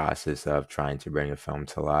same process of trying to bring a film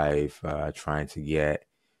to life, trying to get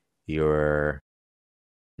your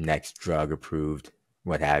next drug approved,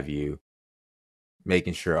 what have you,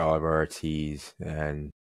 making sure all of our T's and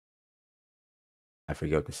I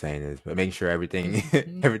forget what the saying is, but making sure everything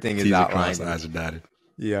everything is T's are outlined. crossed, I's are dotted.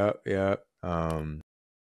 Yep.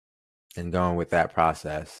 And going with that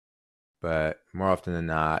process. But more often than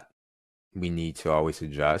not, we need to always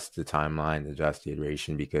adjust the timeline, adjust the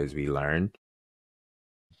iteration because we learned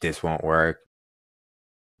this won't work.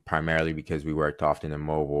 Primarily because we worked often in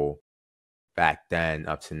mobile. Back then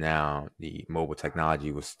up to now, the mobile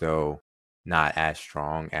technology was still not as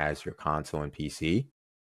strong as your console and PC.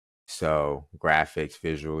 So graphics,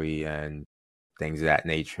 visually, and things of that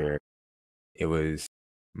nature, it was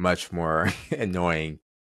much more annoying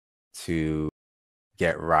to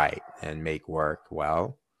get right and make work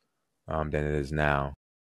well than it is now.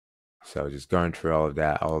 So just going through all of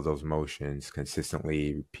that, all of those motions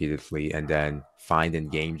consistently, repeatedly, and then finding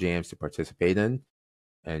game jams to participate in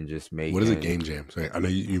and just making... What is a game jam? Sorry, I know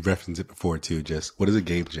you referenced it before too. Just what is a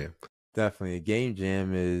game jam? Definitely. A game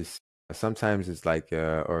jam is sometimes it's like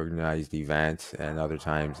a organized event, and other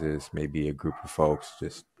times it's maybe a group of folks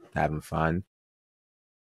just having fun.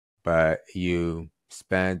 But you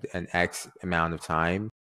spend an X amount of time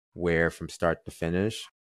where from start to finish,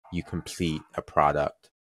 you complete a product,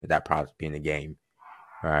 that product being a game,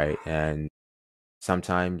 right? And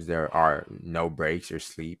sometimes there are no breaks or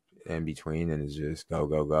sleep in between, and it's just go,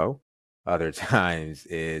 go, go. Other times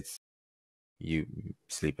it's you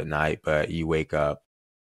sleep at night, but you wake up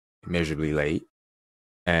miserably late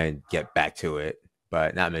and get back to it,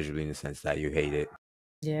 but not miserably in the sense that you hate it.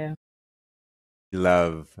 Yeah.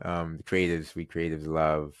 Love the creatives. We creatives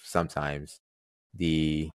love sometimes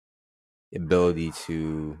the ability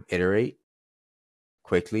to iterate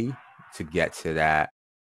quickly to get to that.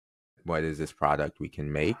 What is this product we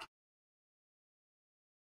can make?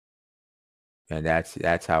 And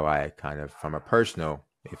that's how I kind of, from a personal,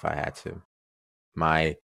 if I had to,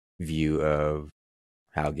 my view of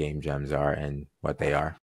how game jams are and what they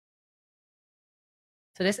are.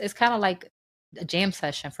 So this is kind of like a jam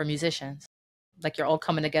session for musicians. Like you're all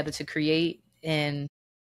coming together to create and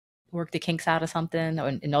work the kinks out of something,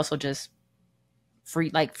 and also just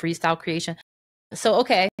freestyle creation. So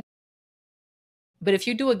okay, but if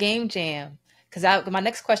you do a game jam, because my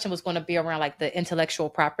next question was going to be around like the intellectual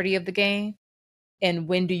property of the game, and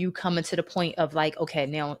when do you come into the point of like, okay,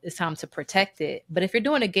 now it's time to protect it. But if you're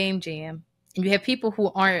doing a game jam and you have people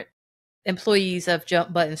who aren't employees of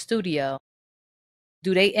Jump Button Studio,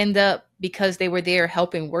 do they end up, because they were there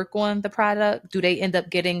helping work on the product, do they end up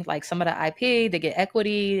getting like some of the IP? They get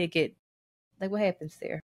equity? They get, like, what happens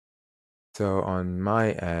there? So on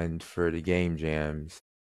my end for the game jams,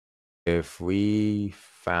 if we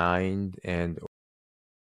find and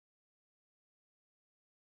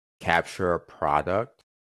capture a product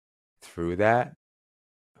through that,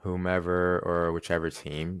 whomever or whichever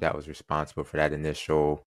team that was responsible for that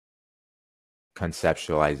initial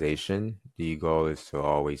conceptualization, the goal is to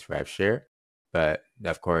always rev share. But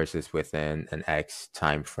of course, it's within an X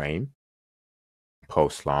time frame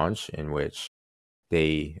post-launch in which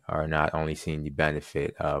they are not only seeing the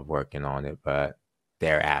benefit of working on it, but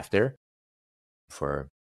thereafter for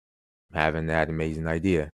having that amazing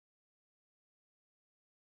idea.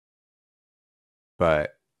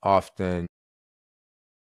 But often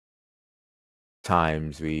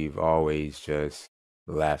times we've always just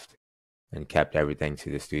left and kept everything to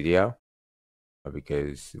the studio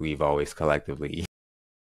because we've always collectively,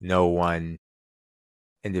 no one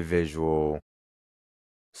individual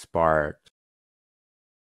sparked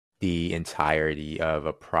the entirety of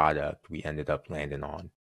a product we ended up landing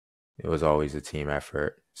on. It was always a team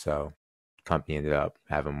effort. So the company ended up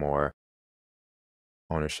having more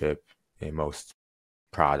ownership in most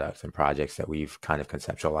products and projects that we've kind of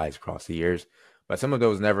conceptualized across the years. But some of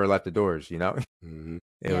those never left the doors, you know? Mm-hmm.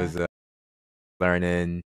 It was a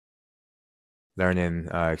learning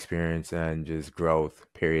experience and just growth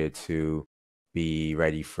period to be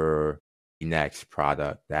ready for the next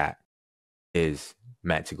product that is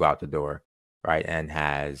meant to go out the door, right? And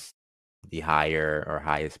has the higher or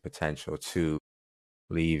highest potential to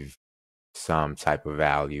leave some type of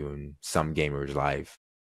value in some gamer's life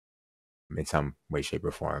in some way, shape,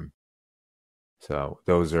 or form. So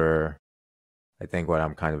those are, I think, what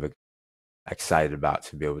I'm kind of excited about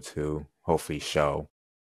to be able to hopefully show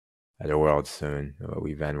at the world soon, what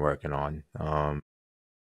we've been working on.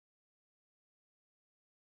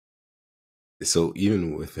 So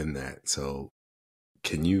even within that, so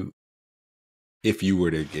can you, if you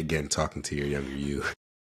were to, again, talking to your younger you,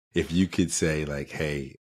 if you could say like,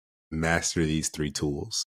 hey, master these 3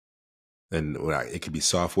 tools, and it could be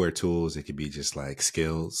software tools, it could be just like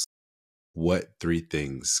skills. What 3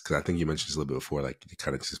 things? Because I think you mentioned this a little bit before, like you're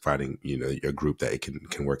kind of just finding, your group that it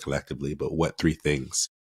can work collectively. But what 3 things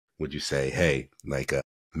would you say? Hey, like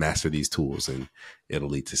master these tools, and it'll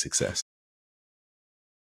lead to success.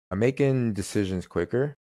 I'm making decisions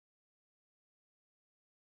quicker.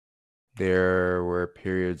 There were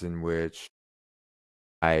periods in which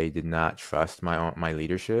I did not trust my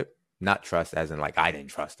leadership. Not trust as in like I didn't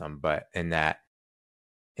trust them, but in that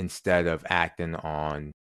instead of acting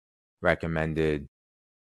on recommended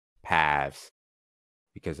paths,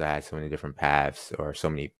 because I had so many different paths or so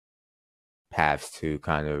many paths to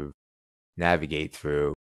kind of navigate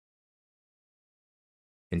through,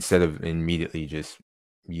 instead of immediately just,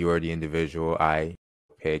 you're the individual I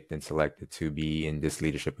picked and selected to be in this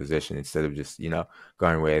leadership position, instead of just,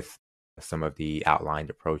 going with some of the outlined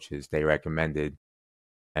approaches they recommended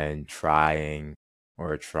and trying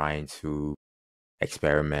to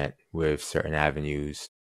experiment with certain avenues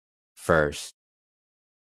first.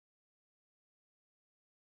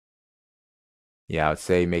 Yeah, I would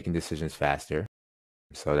say making decisions faster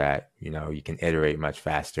so that, you can iterate much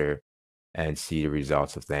faster and see the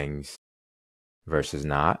results of things versus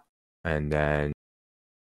not. And then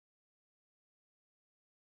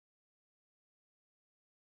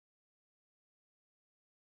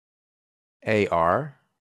AR,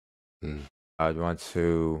 Mm. I would want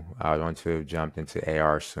to have jumped into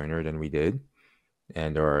AR sooner than we did,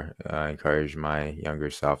 and or encourage my younger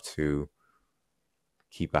self to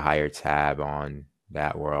keep a higher tab on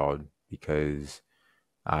that world, because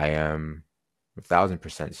I am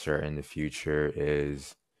 1,000% certain the future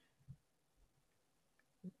is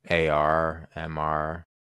AR, MR,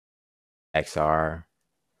 XR.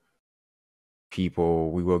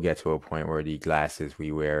 We will get to a point where the glasses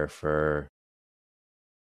we wear for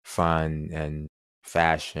fun and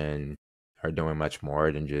fashion are doing much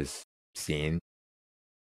more than just seeing.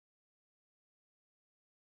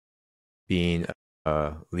 Being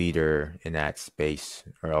a leader in that space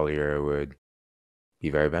earlier would be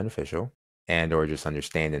very beneficial, and or just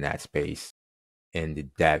understanding that space in the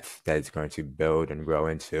depth that it's going to build and grow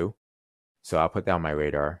into. So I'll put down my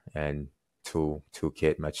radar and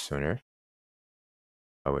toolkit much sooner,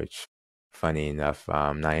 which, funny enough,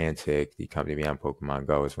 Niantic, the company behind Pokemon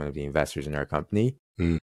Go, is one of the investors in our company,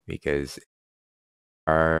 because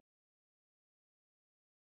our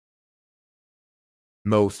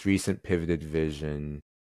most recent pivoted vision,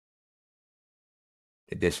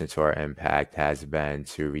 in addition to our impact, has been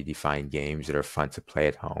to redefine games that are fun to play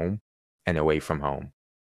at home and away from home.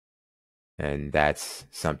 And that's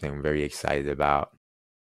something I'm very excited about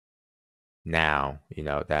now,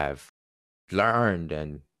 that I've learned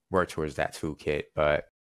and worked towards that toolkit, but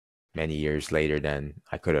many years later than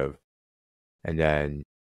I could have. And then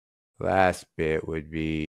last bit would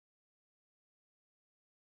be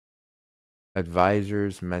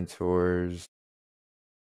advisors, mentors,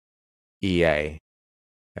 EA,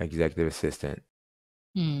 executive assistant.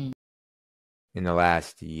 Hmm. In the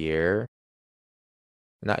last year,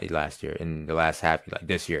 not last year, in the last half, like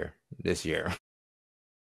this year,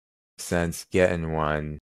 since getting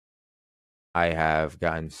one, I have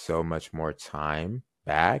gotten so much more time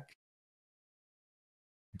back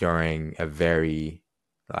during a very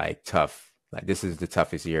tough, this is the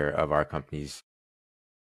toughest year of our company's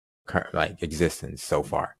current existence so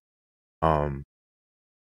far. And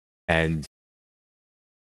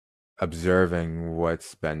observing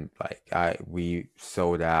what's been we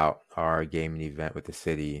sold out our gaming event with the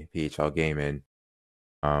city, PHL Gaming.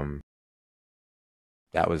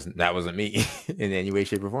 That wasn't me in any way,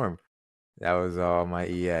 shape, or form. That was all my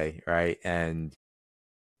EA, right? And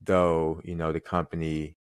though, the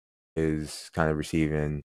company is kind of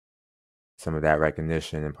receiving some of that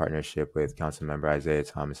recognition in partnership with Councilmember Isaiah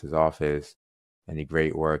Thomas's office and the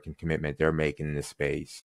great work and commitment they're making in this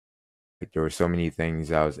space. There were so many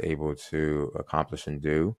things I was able to accomplish and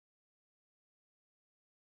do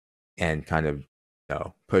and kind of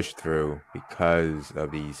push through because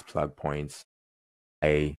of these plug points.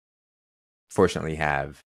 I fortunately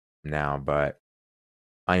have now, but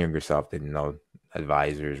my younger self didn't know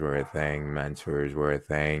advisors were a thing, mentors were a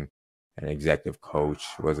thing, an executive coach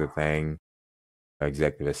was a thing.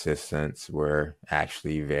 Executive assistants were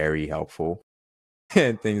actually very helpful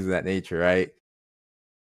and things of that nature, right?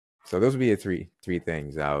 So those would be the three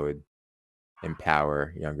things I would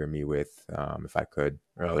empower younger me with, if I could,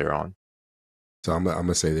 earlier on. So I'm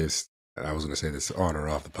gonna say this. I was gonna say this on or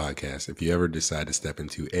off the podcast. If you ever decide to step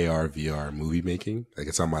into AR VR movie making, like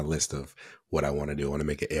it's on my list of what I want to do. I want to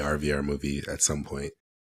make an AR VR movie at some point.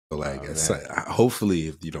 But like, hopefully,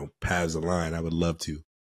 if paths align, I would love to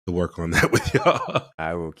work on that with y'all.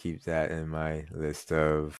 I will keep that in my list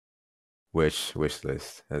of wish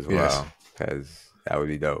list as well, because that would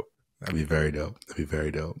be dope. That'd be very dope. That'd be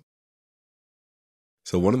very dope.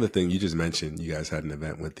 So one of the things you just mentioned, you guys had an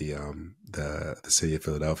event with the city of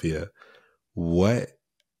Philadelphia. What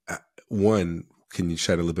one, can you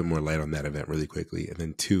shed a little bit more light on that event really quickly? And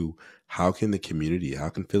then two, how can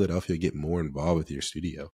Philadelphia get more involved with your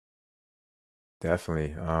studio?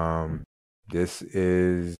 Definitely. This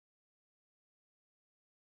is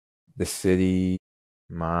the city,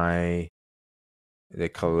 the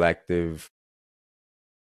collective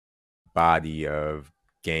body of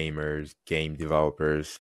gamers, game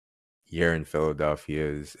developers here in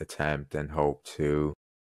Philadelphia's attempt and hope to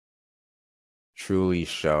truly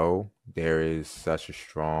show there is such a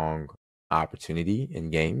strong opportunity in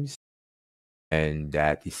games, and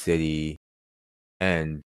that the city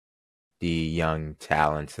and the young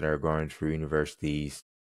talents that are going through universities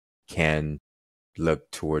can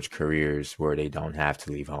look towards careers where they don't have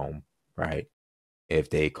to leave home, right?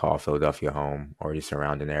 If they call Philadelphia home or the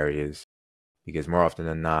surrounding areas, because more often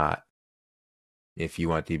than not, if you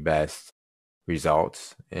want the best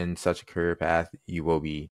results in such a career path, you will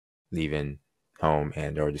be leaving home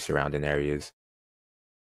and or the surrounding areas.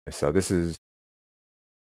 So this is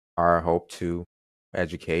our hope to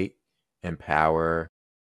educate, empower,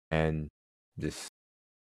 and just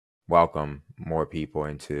welcome more people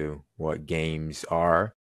into what games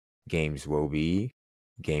are, games will be,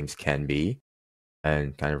 games can be,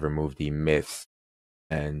 and kind of remove the myths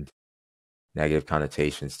and negative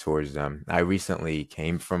connotations towards them. I recently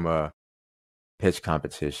came from a pitch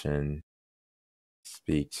competition,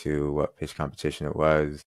 speak to what pitch competition it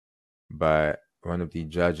was, but one of the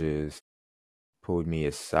judges pulled me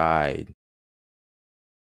aside,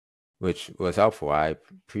 which was helpful. I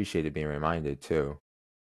appreciated being reminded too,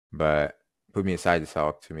 but put me aside to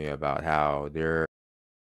talk to me about how there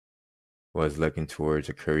was looking towards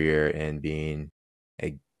a career in being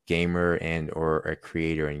a gamer and or a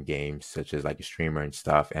creator in games, such as like a streamer and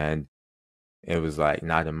stuff. And it was like,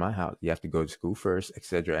 not in my house. You have to go to school first,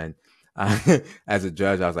 etc. And as a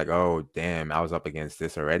judge, I was like, oh, damn, I was up against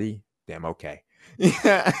this already. Damn, okay.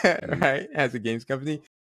 Right? As a games company.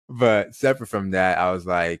 But separate from that, I was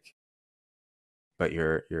like, but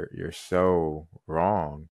you're so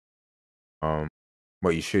wrong.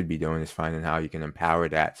 What you should be doing is finding how you can empower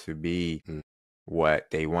that to be what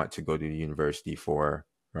they want to go to the university for,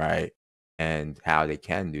 right? And how they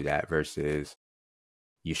can do that versus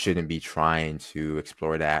you shouldn't be trying to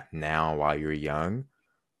explore that now while you're young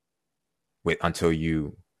until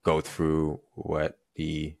you go through what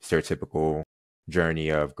the stereotypical journey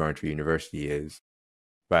of going to university is.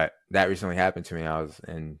 But that recently happened to me.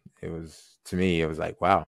 It was like,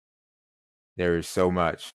 wow, there is so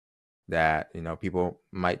much that, people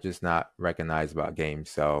might just not recognize about games.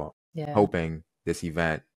 So hoping this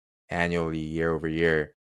event annually, year over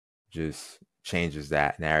year, just changes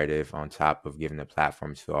that narrative on top of giving a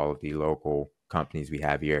platform to all of the local companies we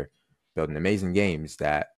have here, building amazing games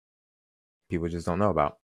that people just don't know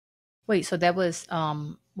about. Wait, so that was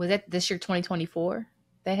that this year 2024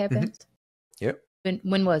 that happened? Mm-hmm. Yep.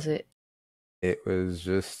 When was it? It was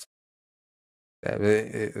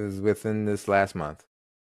within this last month.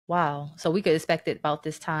 Wow. So we could expect it about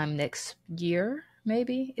this time next year,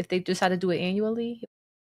 maybe, if they decide to do it annually.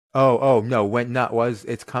 Oh no,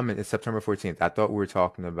 it's coming. It's September 14th. I thought we were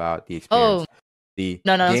talking about the experience. The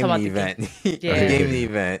gaming event. The gaming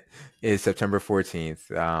event is September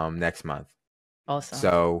 14th, next month. Awesome.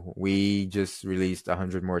 So we just released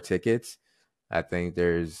 100 more tickets. I think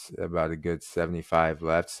there's about a good 75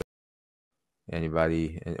 left. So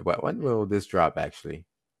anybody, when will this drop actually?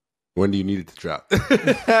 When do you need it to drop?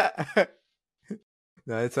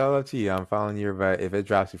 No, it's all up to you. I'm following your advice. If it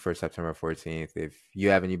drops before September 14th, if you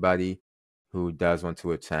have anybody who does want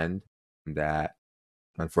to attend that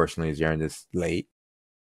unfortunately is hearing this late,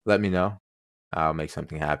 let me know. I'll make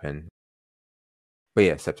something happen. But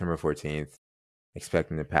yeah, September 14th,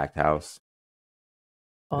 expecting the packed house.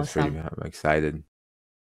 Awesome. I'm excited.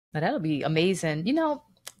 Now, that'll be amazing.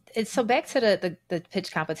 It's so back to the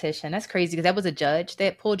pitch competition. That's crazy because that was a judge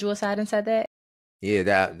that pulled you aside and said that. Yeah,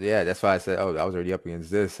 that's why I said, oh, I was already up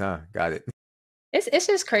against this, huh? Got it. It's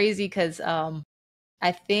just crazy because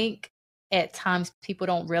I think at times people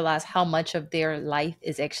don't realize how much of their life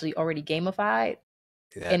is actually already gamified.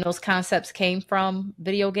 Yeah. And those concepts came from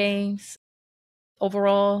video games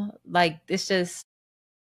overall. Like, it's just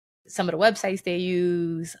some of the websites they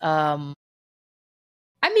use. I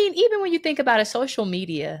mean, even when you think about it, social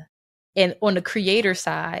media and on the creator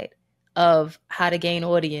side of how to gain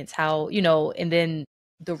audience, how, and then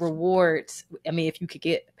the rewards. I mean, if you could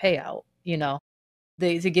get a payout,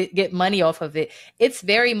 to get money off of it, it's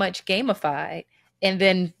very much gamified. And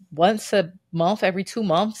then once a month, every 2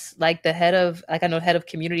 months, like I know the head of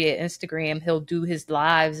community at Instagram, he'll do his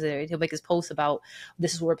lives, or he'll make his posts about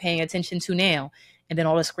this is what we're paying attention to now. And then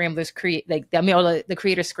all the scramblers all the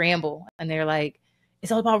creators scramble, and they're like,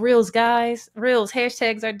 it's all about reels, guys. Reels,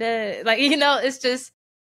 hashtags are dead. Like, it's just,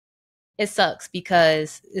 it sucks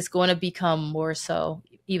because it's going to become more so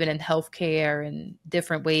even in healthcare and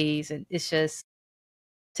different ways. And it's just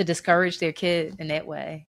to discourage their kid in that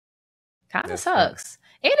way. Kind of sucks.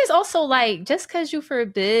 Right. And it's also like, just because you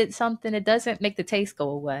forbid something, it doesn't make the taste go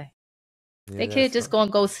away. Yeah, that kid just gonna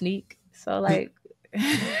go sneak. So like,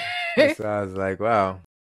 so I was like, wow.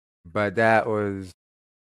 But that was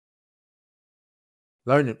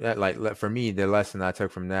learning. Like for me, the lesson I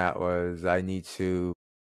took from that was I need to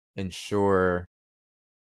ensure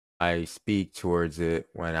I speak towards it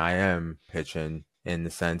when I am pitching, in the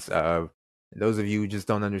sense of those of you who just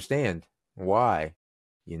don't understand why.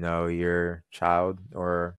 Your child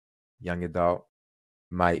or young adult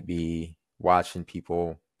might be watching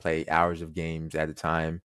people play hours of games at a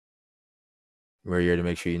time, where you're to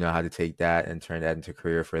make sure you know how to take that and turn that into a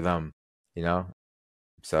career for them,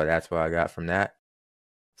 So that's what I got from that.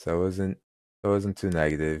 So it wasn't too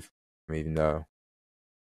negative, even though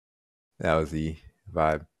that was the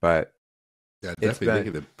vibe. But yeah, I definitely think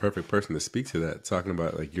you're the perfect person to speak to that, talking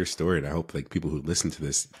about like your story. And I hope like people who listen to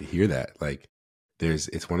this hear that. Like,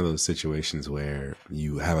 it's one of those situations where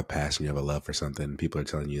you have a passion, you have a love for something, and people are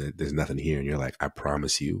telling you that there's nothing here, and you're like, I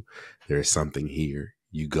promise you, there is something here.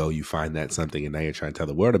 You go, you find that something, and now you're trying to tell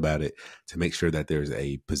the world about it to make sure that there's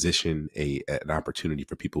a position, an opportunity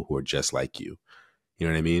for people who are just like you. You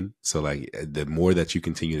know what I mean? So like, the more that you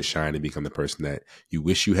continue to shine and become the person that you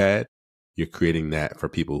wish you had, you're creating that for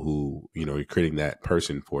people who, you're creating that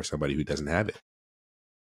person for somebody who doesn't have it.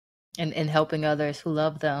 And helping others who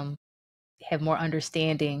love them have more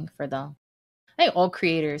understanding for them. I think all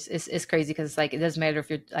creators, it's crazy because it's like, it doesn't matter if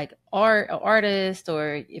you're like an artist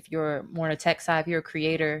or if you're more on a tech side, if you're a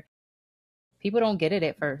creator, people don't get it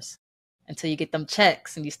at first until you get them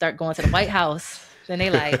checks and you start going to the White House. Then they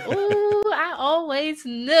like, ooh, I always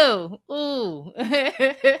knew. Ooh.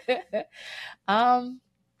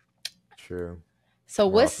 True. So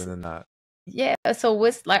so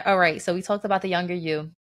what's like, all right, so we talked about the younger you.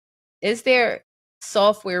 Is there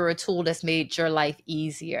software or a tool that's made your life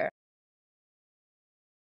easier?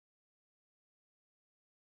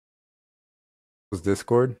 Was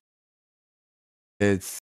Discord?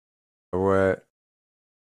 It's what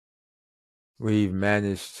we've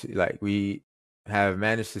managed to, we have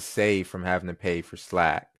managed to save from having to pay for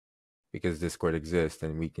Slack, because Discord exists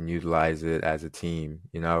and we can utilize it as a team,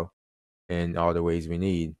 in all the ways we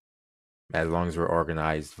need, as long as we're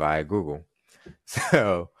organized via Google.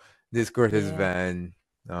 So Discord has been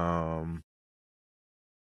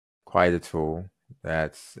quite a tool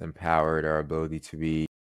that's empowered our ability to be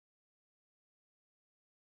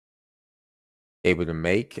able to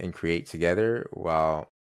make and create together while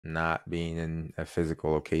not being in a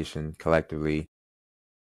physical location collectively.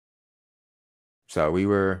 So we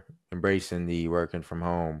were embracing the working from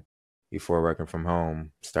home before working from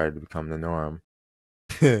home started to become the norm.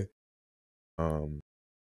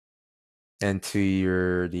 And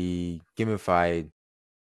to the gamified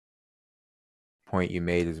point you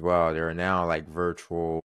made as well, there are now like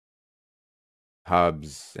virtual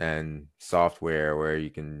hubs and software where you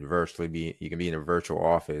can be in a virtual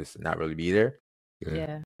office and not really be there.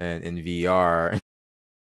 Yeah. And in VR,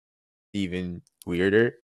 even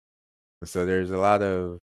weirder. So there's a lot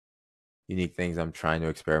of unique things I'm trying to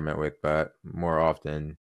experiment with, but more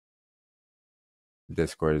often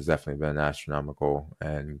Discord has definitely been astronomical,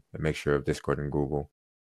 and a mixture of Discord and Google.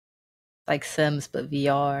 Like Sims, but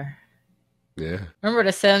VR. Yeah. Remember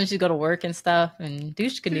the Sims, you go to work and stuff, and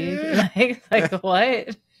douche canoe. Like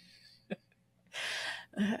what?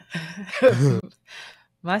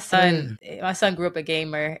 My son grew up a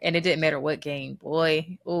gamer, and it didn't matter what game,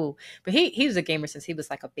 boy. Ooh, but he was a gamer since he was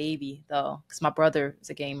like a baby, though, because my brother was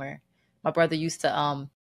a gamer. My brother used to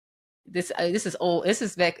this is old. This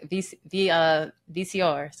is back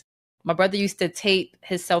VCRs. My brother used to tape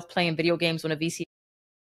himself playing video games on a VCR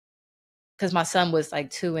because my son was like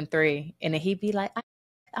 2 and 3, and then he'd be like,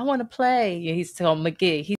 I want to play. And he's telling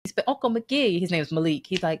McGee. He's Uncle McGee. His name's Malik.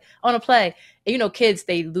 He's like, I want to play. And you know, kids,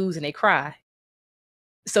 they lose and they cry.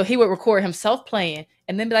 So he would record himself playing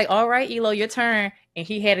and then be like, all right, Elo, your turn. And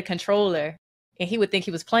he had a controller and he would think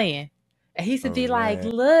he was playing. And he used to be like,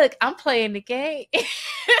 look, I'm playing the game.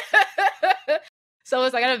 So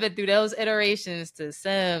it's like I've been through those iterations to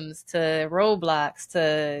Sims, to Roblox,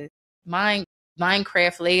 to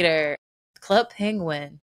Minecraft later, Club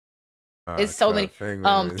Penguin. It's so many.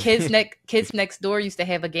 Kids Next Door used to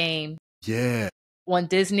have a game. Yeah. On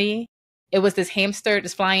Disney. It was this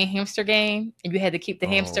flying hamster game, and you had to keep the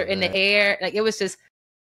hamster in the air. Like, it was just,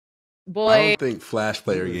 boy. I don't think Flash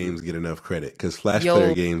player games get enough credit, because Flash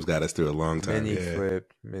player games got us through a long time.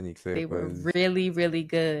 Mini Clip. They were really, really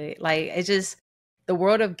good. Like, it's just, the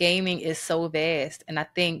world of gaming is so vast, and I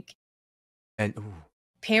think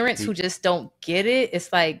parents who just don't get it,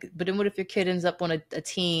 it's like, but then what if your kid ends up on a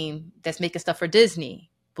team that's making stuff for Disney?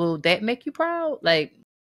 Will that make you proud? Like,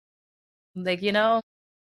 you know?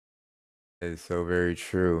 It's so very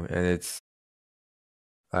true. And it's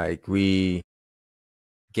like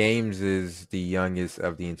games is the youngest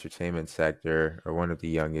of the entertainment sector, or one of the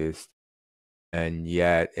youngest, and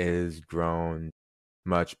yet it has grown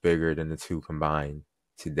much bigger than the two combined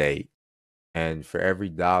to date. And for every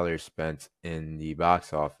dollar spent in the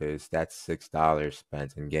box office, that's $6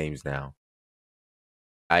 spent in games now.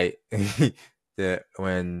 When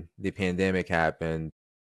the pandemic happened,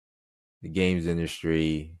 the games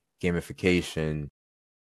industry, gamification,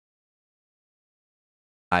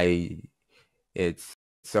 it's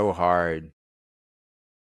so hard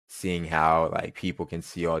seeing how like people can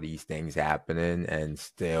see all these things happening and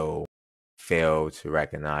still fail to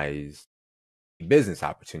recognize the business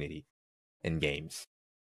opportunity in games,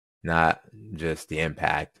 not just the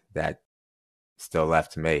impact that still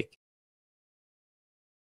left to make.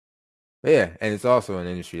 But yeah, and it's also an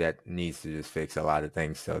industry that needs to just fix a lot of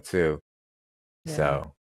things still too. Yeah.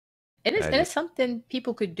 So it's something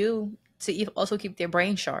people could do to also keep their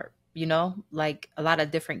brain sharp, you know, like a lot of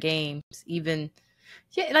different games, even,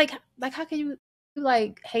 yeah, like how can you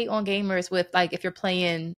like hate on gamers with, like, if you're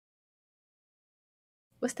playing,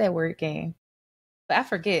 what's that word game? But I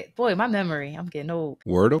forget. Boy, my memory, I'm getting old.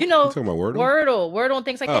 Wordle? You know, you talking about Wordle? Wordle and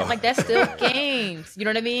things like that. Like, that's still games. You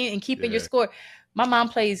know what I mean? And keeping your score. My mom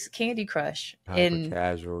plays Candy Crush. And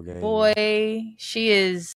casual game. Boy,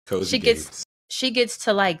 she gets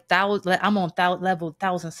to like I'm on level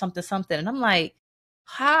 1,000 something, and I'm like,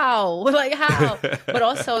 how? Like, how? But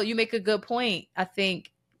also, you make a good point. I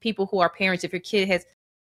think people who are parents, if your kid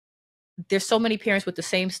there's so many parents with the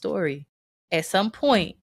same story. At some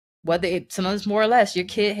point, whether sometimes more or less, your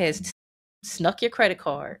kid has snuck your credit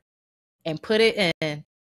card and put it in,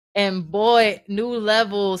 and boy, new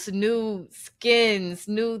levels, new skins,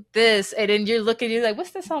 new this, and then you're like,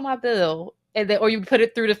 what's this on my bill? And then, or you put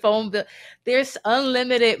it through the phone bill. There's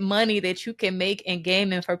unlimited money that you can make in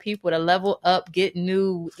gaming for people to level up, get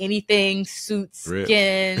new anything, suits,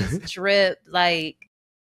 skins, drip. Like,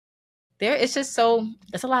 it's just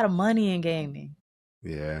it's a lot of money in gaming.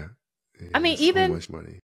 Yeah. I mean, so much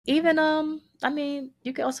money. Even I mean,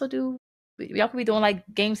 you can also y'all could be doing like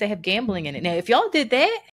games that have gambling in it. Now, if y'all did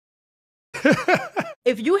that,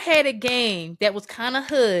 if you had a game that was kind of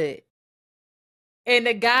hood, and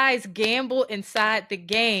the guys gamble inside the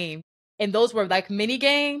game, and those were like mini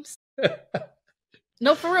games.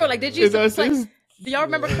 No, for real. Like, did you play? Do y'all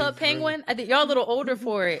remember Club Penguin? I think y'all a little older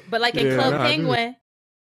for it, but like in Club Penguin,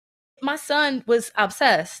 my son was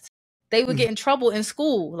obsessed. They would get in trouble in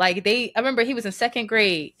school. Like, I remember he was in 2nd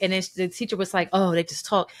grade, and then the teacher was like, "Oh, they just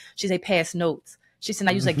talk." She said, "Pass notes." She said,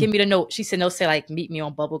 "I was like, give me the note." She said, "No, say like, meet me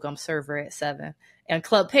on Bubblegum Server at 7 and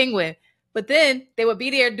Club Penguin." But then they would be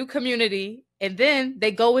there, do community, and then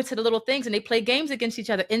they go into the little things and they play games against each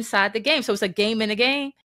other inside the game. So it's a game in a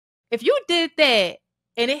game. If you did that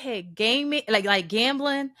and it had gaming, like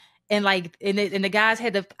gambling, and like and the guys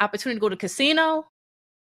had the opportunity to go to casino,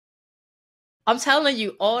 I'm telling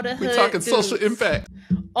you, all the hood We're talking dudes, social impact.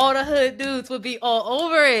 All the hood dudes would be all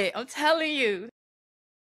over it. I'm telling you.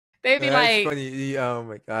 They'd be like, funny. Oh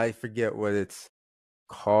my God, I forget what it's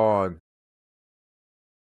called.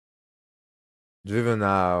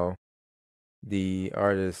 Juvenile, the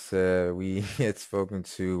artist, we had spoken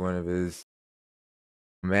to one of his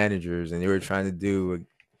managers, and they were trying to do,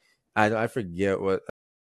 I forget what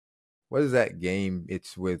what is that game?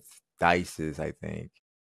 It's with dices, I think.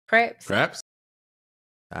 Craps. Craps?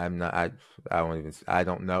 I'm not. I won't even. I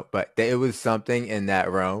don't know, but it was something in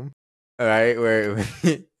that realm, all right, where it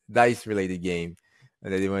was dice related game that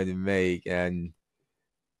they wanted to make, and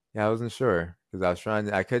yeah, I wasn't sure because I was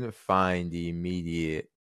trying. I couldn't find the immediate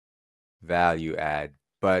value add,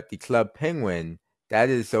 but the Club Penguin, that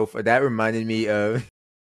is so. That reminded me of.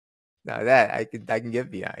 Now that I can get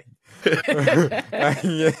behind. I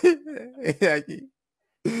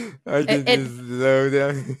can just slow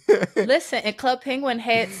down. Listen, and Club Penguin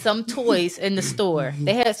had some toys in the store.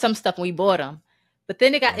 They had some stuff when we bought them, but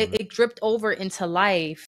then it dripped over into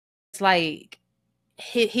life. It's like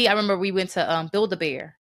he I remember we went to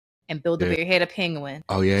Build-A-Bear, and Build-A-Bear had a penguin.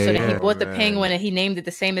 Oh yeah. So yeah, then he yeah. bought the penguin and he named it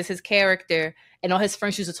the same as his character. And all his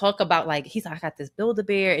friends used to talk about, like, he's like, I got this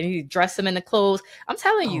Build-A-Bear, and he dressed him in the clothes. I'm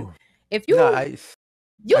telling you, if you, No,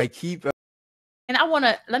 I keep. And I want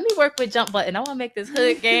to, let me work with Jump Button. I want to make this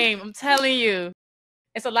hood game. I'm telling you.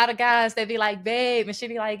 It's a lot of guys that be like, babe. And she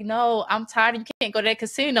be like, no, I'm tired. You can't go to that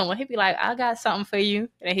casino. And he'd be like, I got something for you.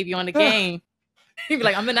 And then he'd be on the game. He'd be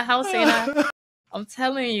like, I'm in the house, ain't I? I'm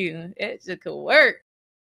telling you, it just could work.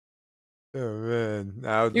 Oh,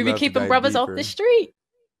 man. You be keeping brothers off the street.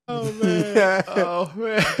 Oh, man. Oh,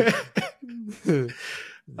 man.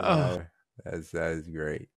 Oh, that is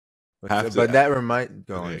great. But that remind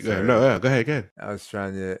go ahead. No, go ahead. I was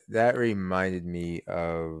trying to. That reminded me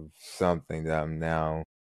of something that I'm now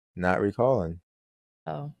not recalling.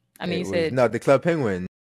 Oh, I mean, you said no, the Club Penguin.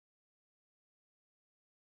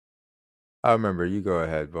 I remember. You go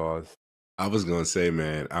ahead, boss. I was gonna say,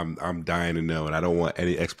 man, I'm dying to know, and I don't want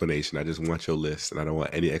any explanation. I just want your list, and I don't want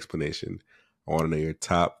any explanation. I want to know your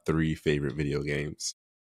top 3 favorite video games.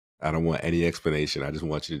 I don't want any explanation. I just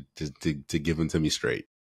want you to give them to me straight.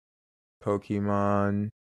 Pokemon,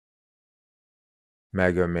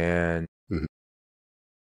 Mega Man. Mm-hmm.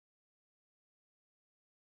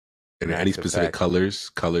 And any specific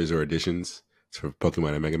colors or editions for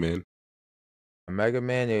Pokemon and Mega Man? Mega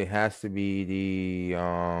Man, it has to be the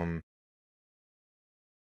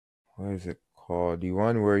what is it called? The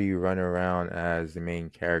one where you run around as the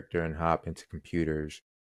main character and hop into computers.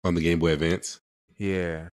 On the Game Boy Advance?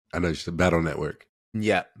 Yeah. I know, just the Battle Network.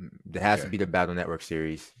 Yeah, it has to be the Battle Network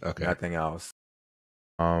series. Okay. Nothing else.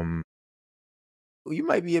 You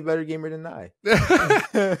might be a better gamer than I.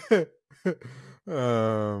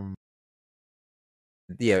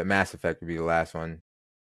 Yeah, Mass Effect would be the last one.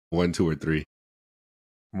 1, 2, or 3?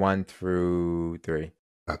 1 through 3.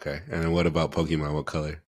 Okay. And then what about Pokemon? What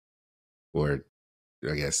color? Or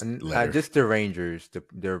I guess letter? Just the Rangers,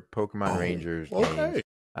 their Pokemon Rangers games.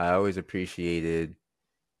 I always appreciated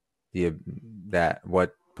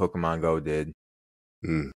what Pokemon Go did,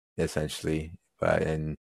 essentially, but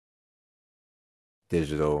in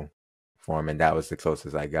digital form, and that was the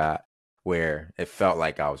closest I got, where it felt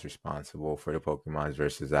like I was responsible for the Pokemons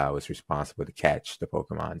versus I was responsible to catch the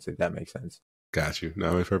Pokemons, if that makes sense. Got you.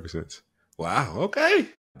 No, it makes perfect sense. Wow. Okay.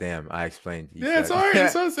 Damn, I explained. Yeah, it's all right.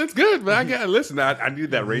 It's good, but I got listen. I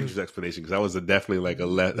needed that Rangers explanation because I was definitely like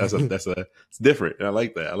it's different. And I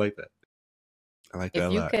like that. I like that a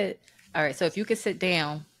lot. All right. So if you could sit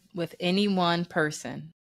down with any one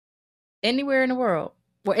person, anywhere in the world,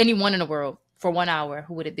 or anyone in the world for 1 hour,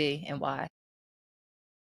 who would it be and why?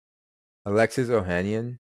 Alexis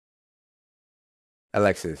Ohanian.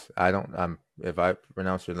 Alexis, if I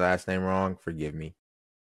pronounce your last name wrong, forgive me.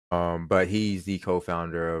 But he's the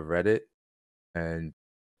co-founder of Reddit and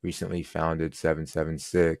recently founded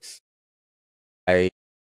 776.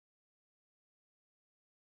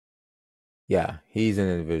 He's an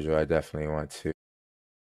individual I definitely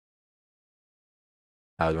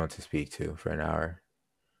I would want to speak to for an hour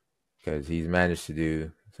because he's managed to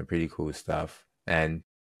do some pretty cool stuff and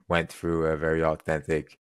went through a very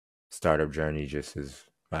authentic startup journey just as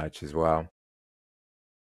much as well.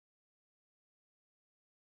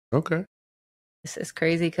 Okay. It's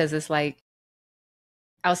crazy because it's like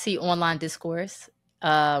I'll see online discourse,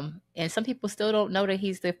 and some people still don't know that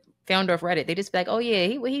he's the founder of Reddit. They just be like, "Oh yeah,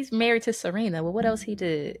 he's married to Serena. Well, what else he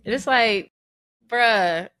did?" And it's like,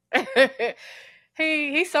 bruh,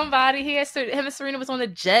 he's somebody. Him and Serena was on a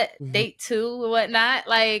jet date too, and whatnot.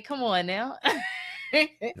 Like, come on now.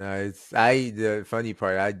 No, the funny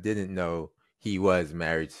part. I didn't know he was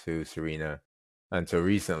married to Serena until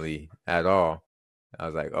recently at all. I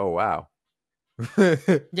was like, oh wow.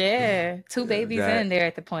 Yeah, 2 babies in there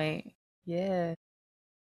at the point. Yeah.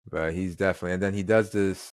 But he's definitely, and then he does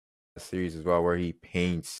this series as well where he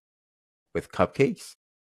paints with cupcakes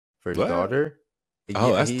for his daughter.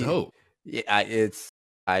 Oh, that's dope. Yeah,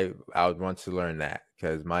 I would want to learn that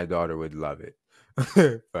because my daughter would love it.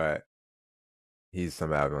 But he's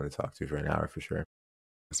somebody I want to talk to for an hour for sure.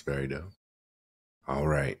 That's very dope. All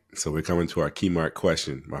right. So we're coming to our key mark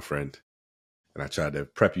question, my friend. And I tried to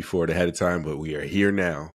prep you for it ahead of time, but we are here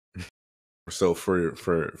now. So for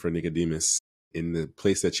Nicodemus, in the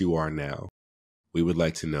place that you are now, we would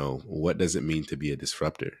like to know, what does it mean to be a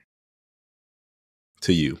disruptor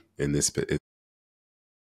to you in this?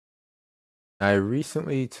 I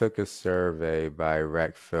recently took a survey by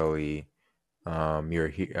Rec Philly, your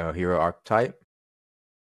hero archetype,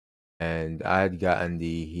 and I had gotten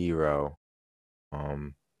the hero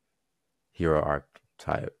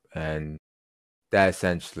archetype, and that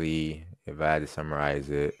essentially, if I had to summarize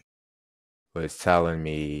it, was telling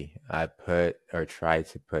me I put or tried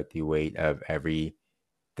to put the weight of everything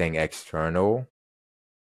external,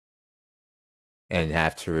 and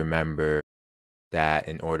have to remember that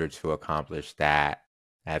in order to accomplish that,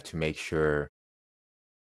 I have to make sure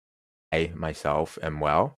I myself am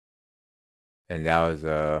well. And that was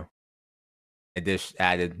a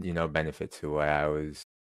added, benefit to what I was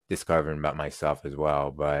discovering about myself as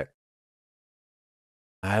well. But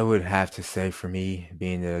I would have to say, for me,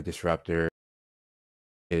 being a disruptor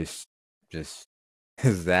is just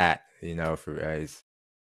is that, for is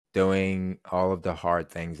doing all of the hard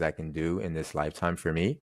things I can do in this lifetime for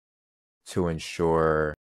me to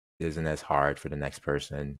ensure it isn't as hard for the next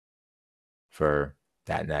person, for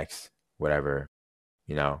that next whatever,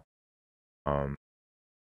 you know.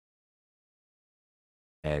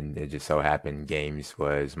 And it just so happened games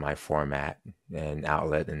was my format and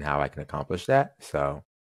outlet and how I can accomplish that. So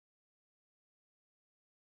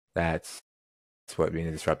that's what being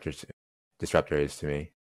a disruptor is to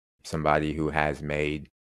me. Somebody who has made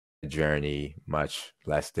the journey much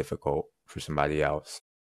less difficult for somebody else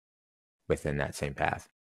within that same path.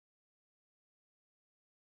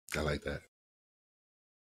 I like that.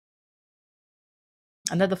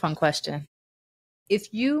 Another fun question.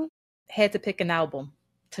 If you had to pick an album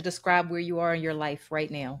to describe where you are in your life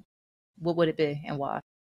right now, what would it be and why?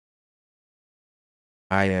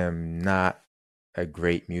 I am not a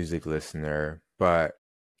great music listener, but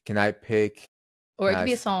can I pick? Or it could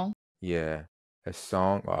be a song. Yeah, a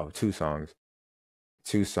song. Oh, two songs.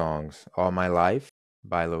 All My Life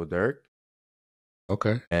by Lil Durk.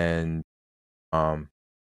 Okay. And Got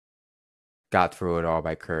Through It All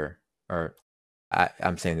by Kerr. Or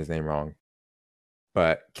I'm saying his name wrong,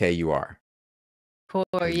 but K-U-R.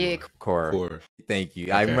 Core, yeah. Core. Thank you.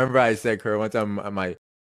 Okay. I remember I said Kerr one time.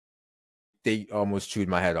 They almost chewed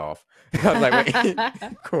my head off. I was like, wait,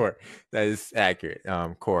 Core. That is accurate.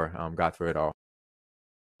 Core. Got Through It All.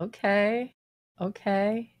 Okay.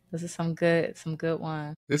 This is some good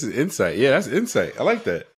one. This is insight. Yeah, that's insight. I like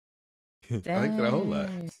that. Dang. I like that a whole lot.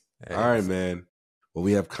 All right, man. Well,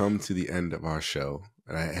 we have come to the end of our show.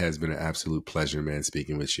 And it has been an absolute pleasure, man,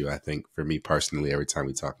 speaking with you. I think for me personally, every time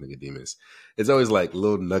we talk Nicodemus, it's always like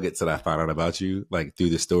little nuggets that I find out about you, like through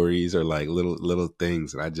the stories or like little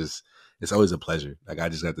things. And it's always a pleasure. Like I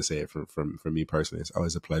just have to say it from me personally. It's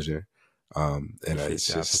always a pleasure. And it's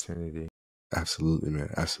just opportunity. Absolutely,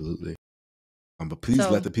 man. Absolutely. But please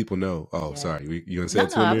let the people know. Oh, yeah. Sorry. You gonna say it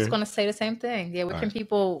to No, Amir? I was gonna say the same thing. Yeah, where can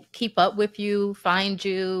people keep up with you, find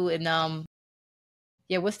you, and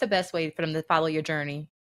yeah, what's the best way for them to follow your journey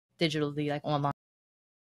digitally, like online?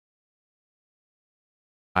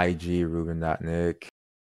 IG Ruben.Nick,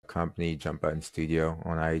 company Jump Button Studio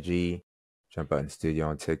on IG, Jump Button Studio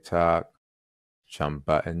on TikTok, Jump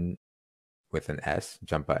Button with an S,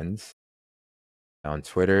 Jump Buttons on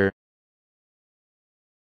Twitter.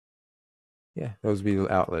 Yeah, those would be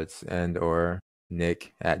the outlets, and or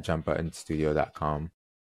Nick at jumpbuttonstudio.com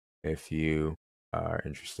if you are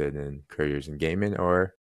interested in careers in gaming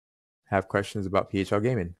or have questions about PHL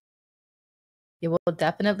gaming. Yeah, we'll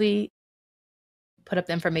definitely put up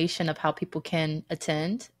the information of how people can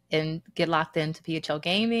attend and get locked into PHL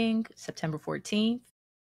gaming September 14th.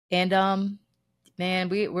 And man,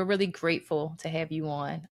 we're really grateful to have you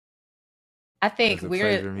on. I think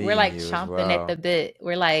we're like chomping at the bit.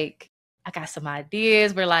 We're like, I got some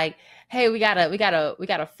ideas. We're like, hey, we got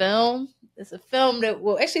a film. It's a film that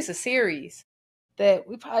it's a series that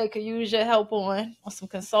we probably could use your help on some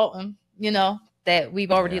consulting, that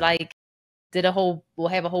we've already we'll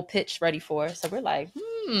have a whole pitch ready for. So we're like,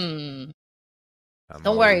 Don't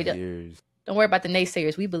worry about the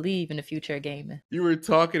naysayers. We believe in the future of gaming. You were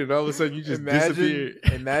talking and all of a sudden you just disappeared.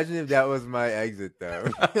 Imagine if that was my exit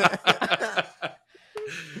though.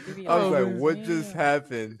 I was like, what just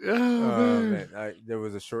happened? Man. There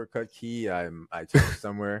was a shortcut key I took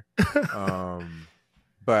somewhere.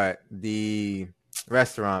 But the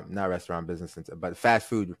not restaurant business, but fast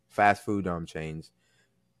food chains,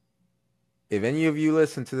 if any of you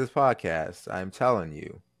listen to this podcast, I'm telling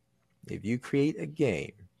you, if you create a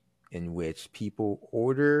game in which people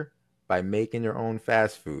order by making their own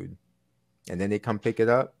fast food and then they come pick it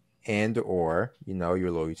up, and or, you know,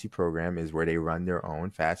 your loyalty program is where they run their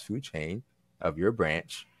own fast food chain of your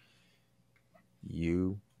branch,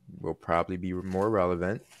 you will probably be more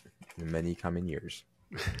relevant in many coming years.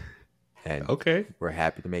 And okay, we're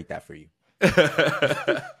happy to make that for you.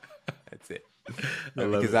 That's it.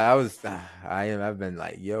 Because I've been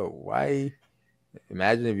like, yo, why?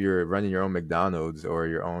 Imagine if you're running your own McDonald's or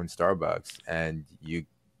your own Starbucks, and you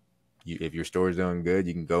if your store's doing good,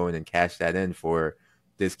 you can go in and cash that in for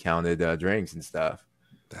discounted drinks and stuff.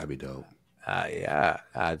 That'd be dope. Yeah,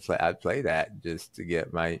 I'd play that just to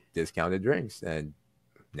get my discounted drinks, and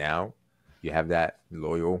now you have that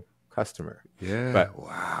loyal customer. Yeah. But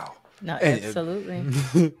wow. No,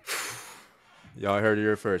 absolutely. Y'all heard it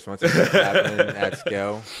here first. Once it's happening at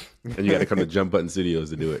scale, and you got to come to Jump Button Studios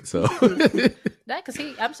to do it. So that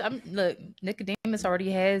because look, Nicodemus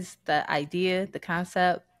already has the idea, the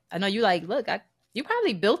concept. I know you like. Look, you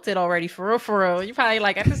probably built it already for real, for real. You probably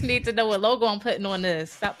like. I just need to know what logo I'm putting on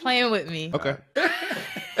this. Stop playing with me. Okay.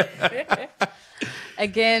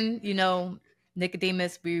 Again, you know,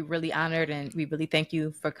 Nicodemus, we really honored and we really thank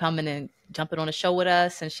you for coming and jumping on the show with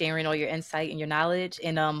us and sharing all your insight and your knowledge,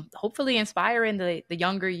 and hopefully inspiring the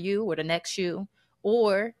younger you or the next you,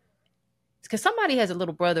 or because somebody has a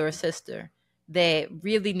little brother or sister that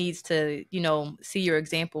really needs to, you know, see your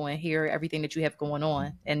example and hear everything that you have going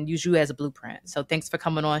on and use you as a blueprint. So thanks for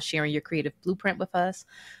coming on, sharing your creative blueprint with us.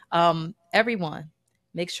 Everyone,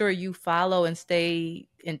 make sure you follow and stay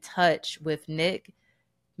in touch with Nick.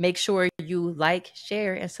 Make sure you like,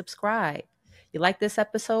 share, and subscribe. You like this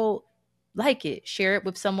episode? Like it. Share it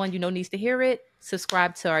with someone you know needs to hear it.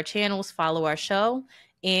 Subscribe to our channels. Follow our show.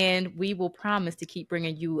 And we will promise to keep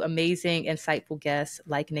bringing you amazing, insightful guests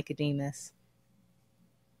like Nicodemus.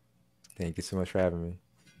 Thank you so much for having me.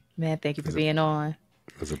 Man, thank you for being on.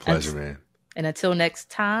 It was a pleasure, man. And until next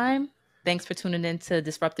time, thanks for tuning in to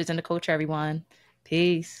Disruptors in the Culture, everyone.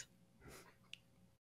 Peace.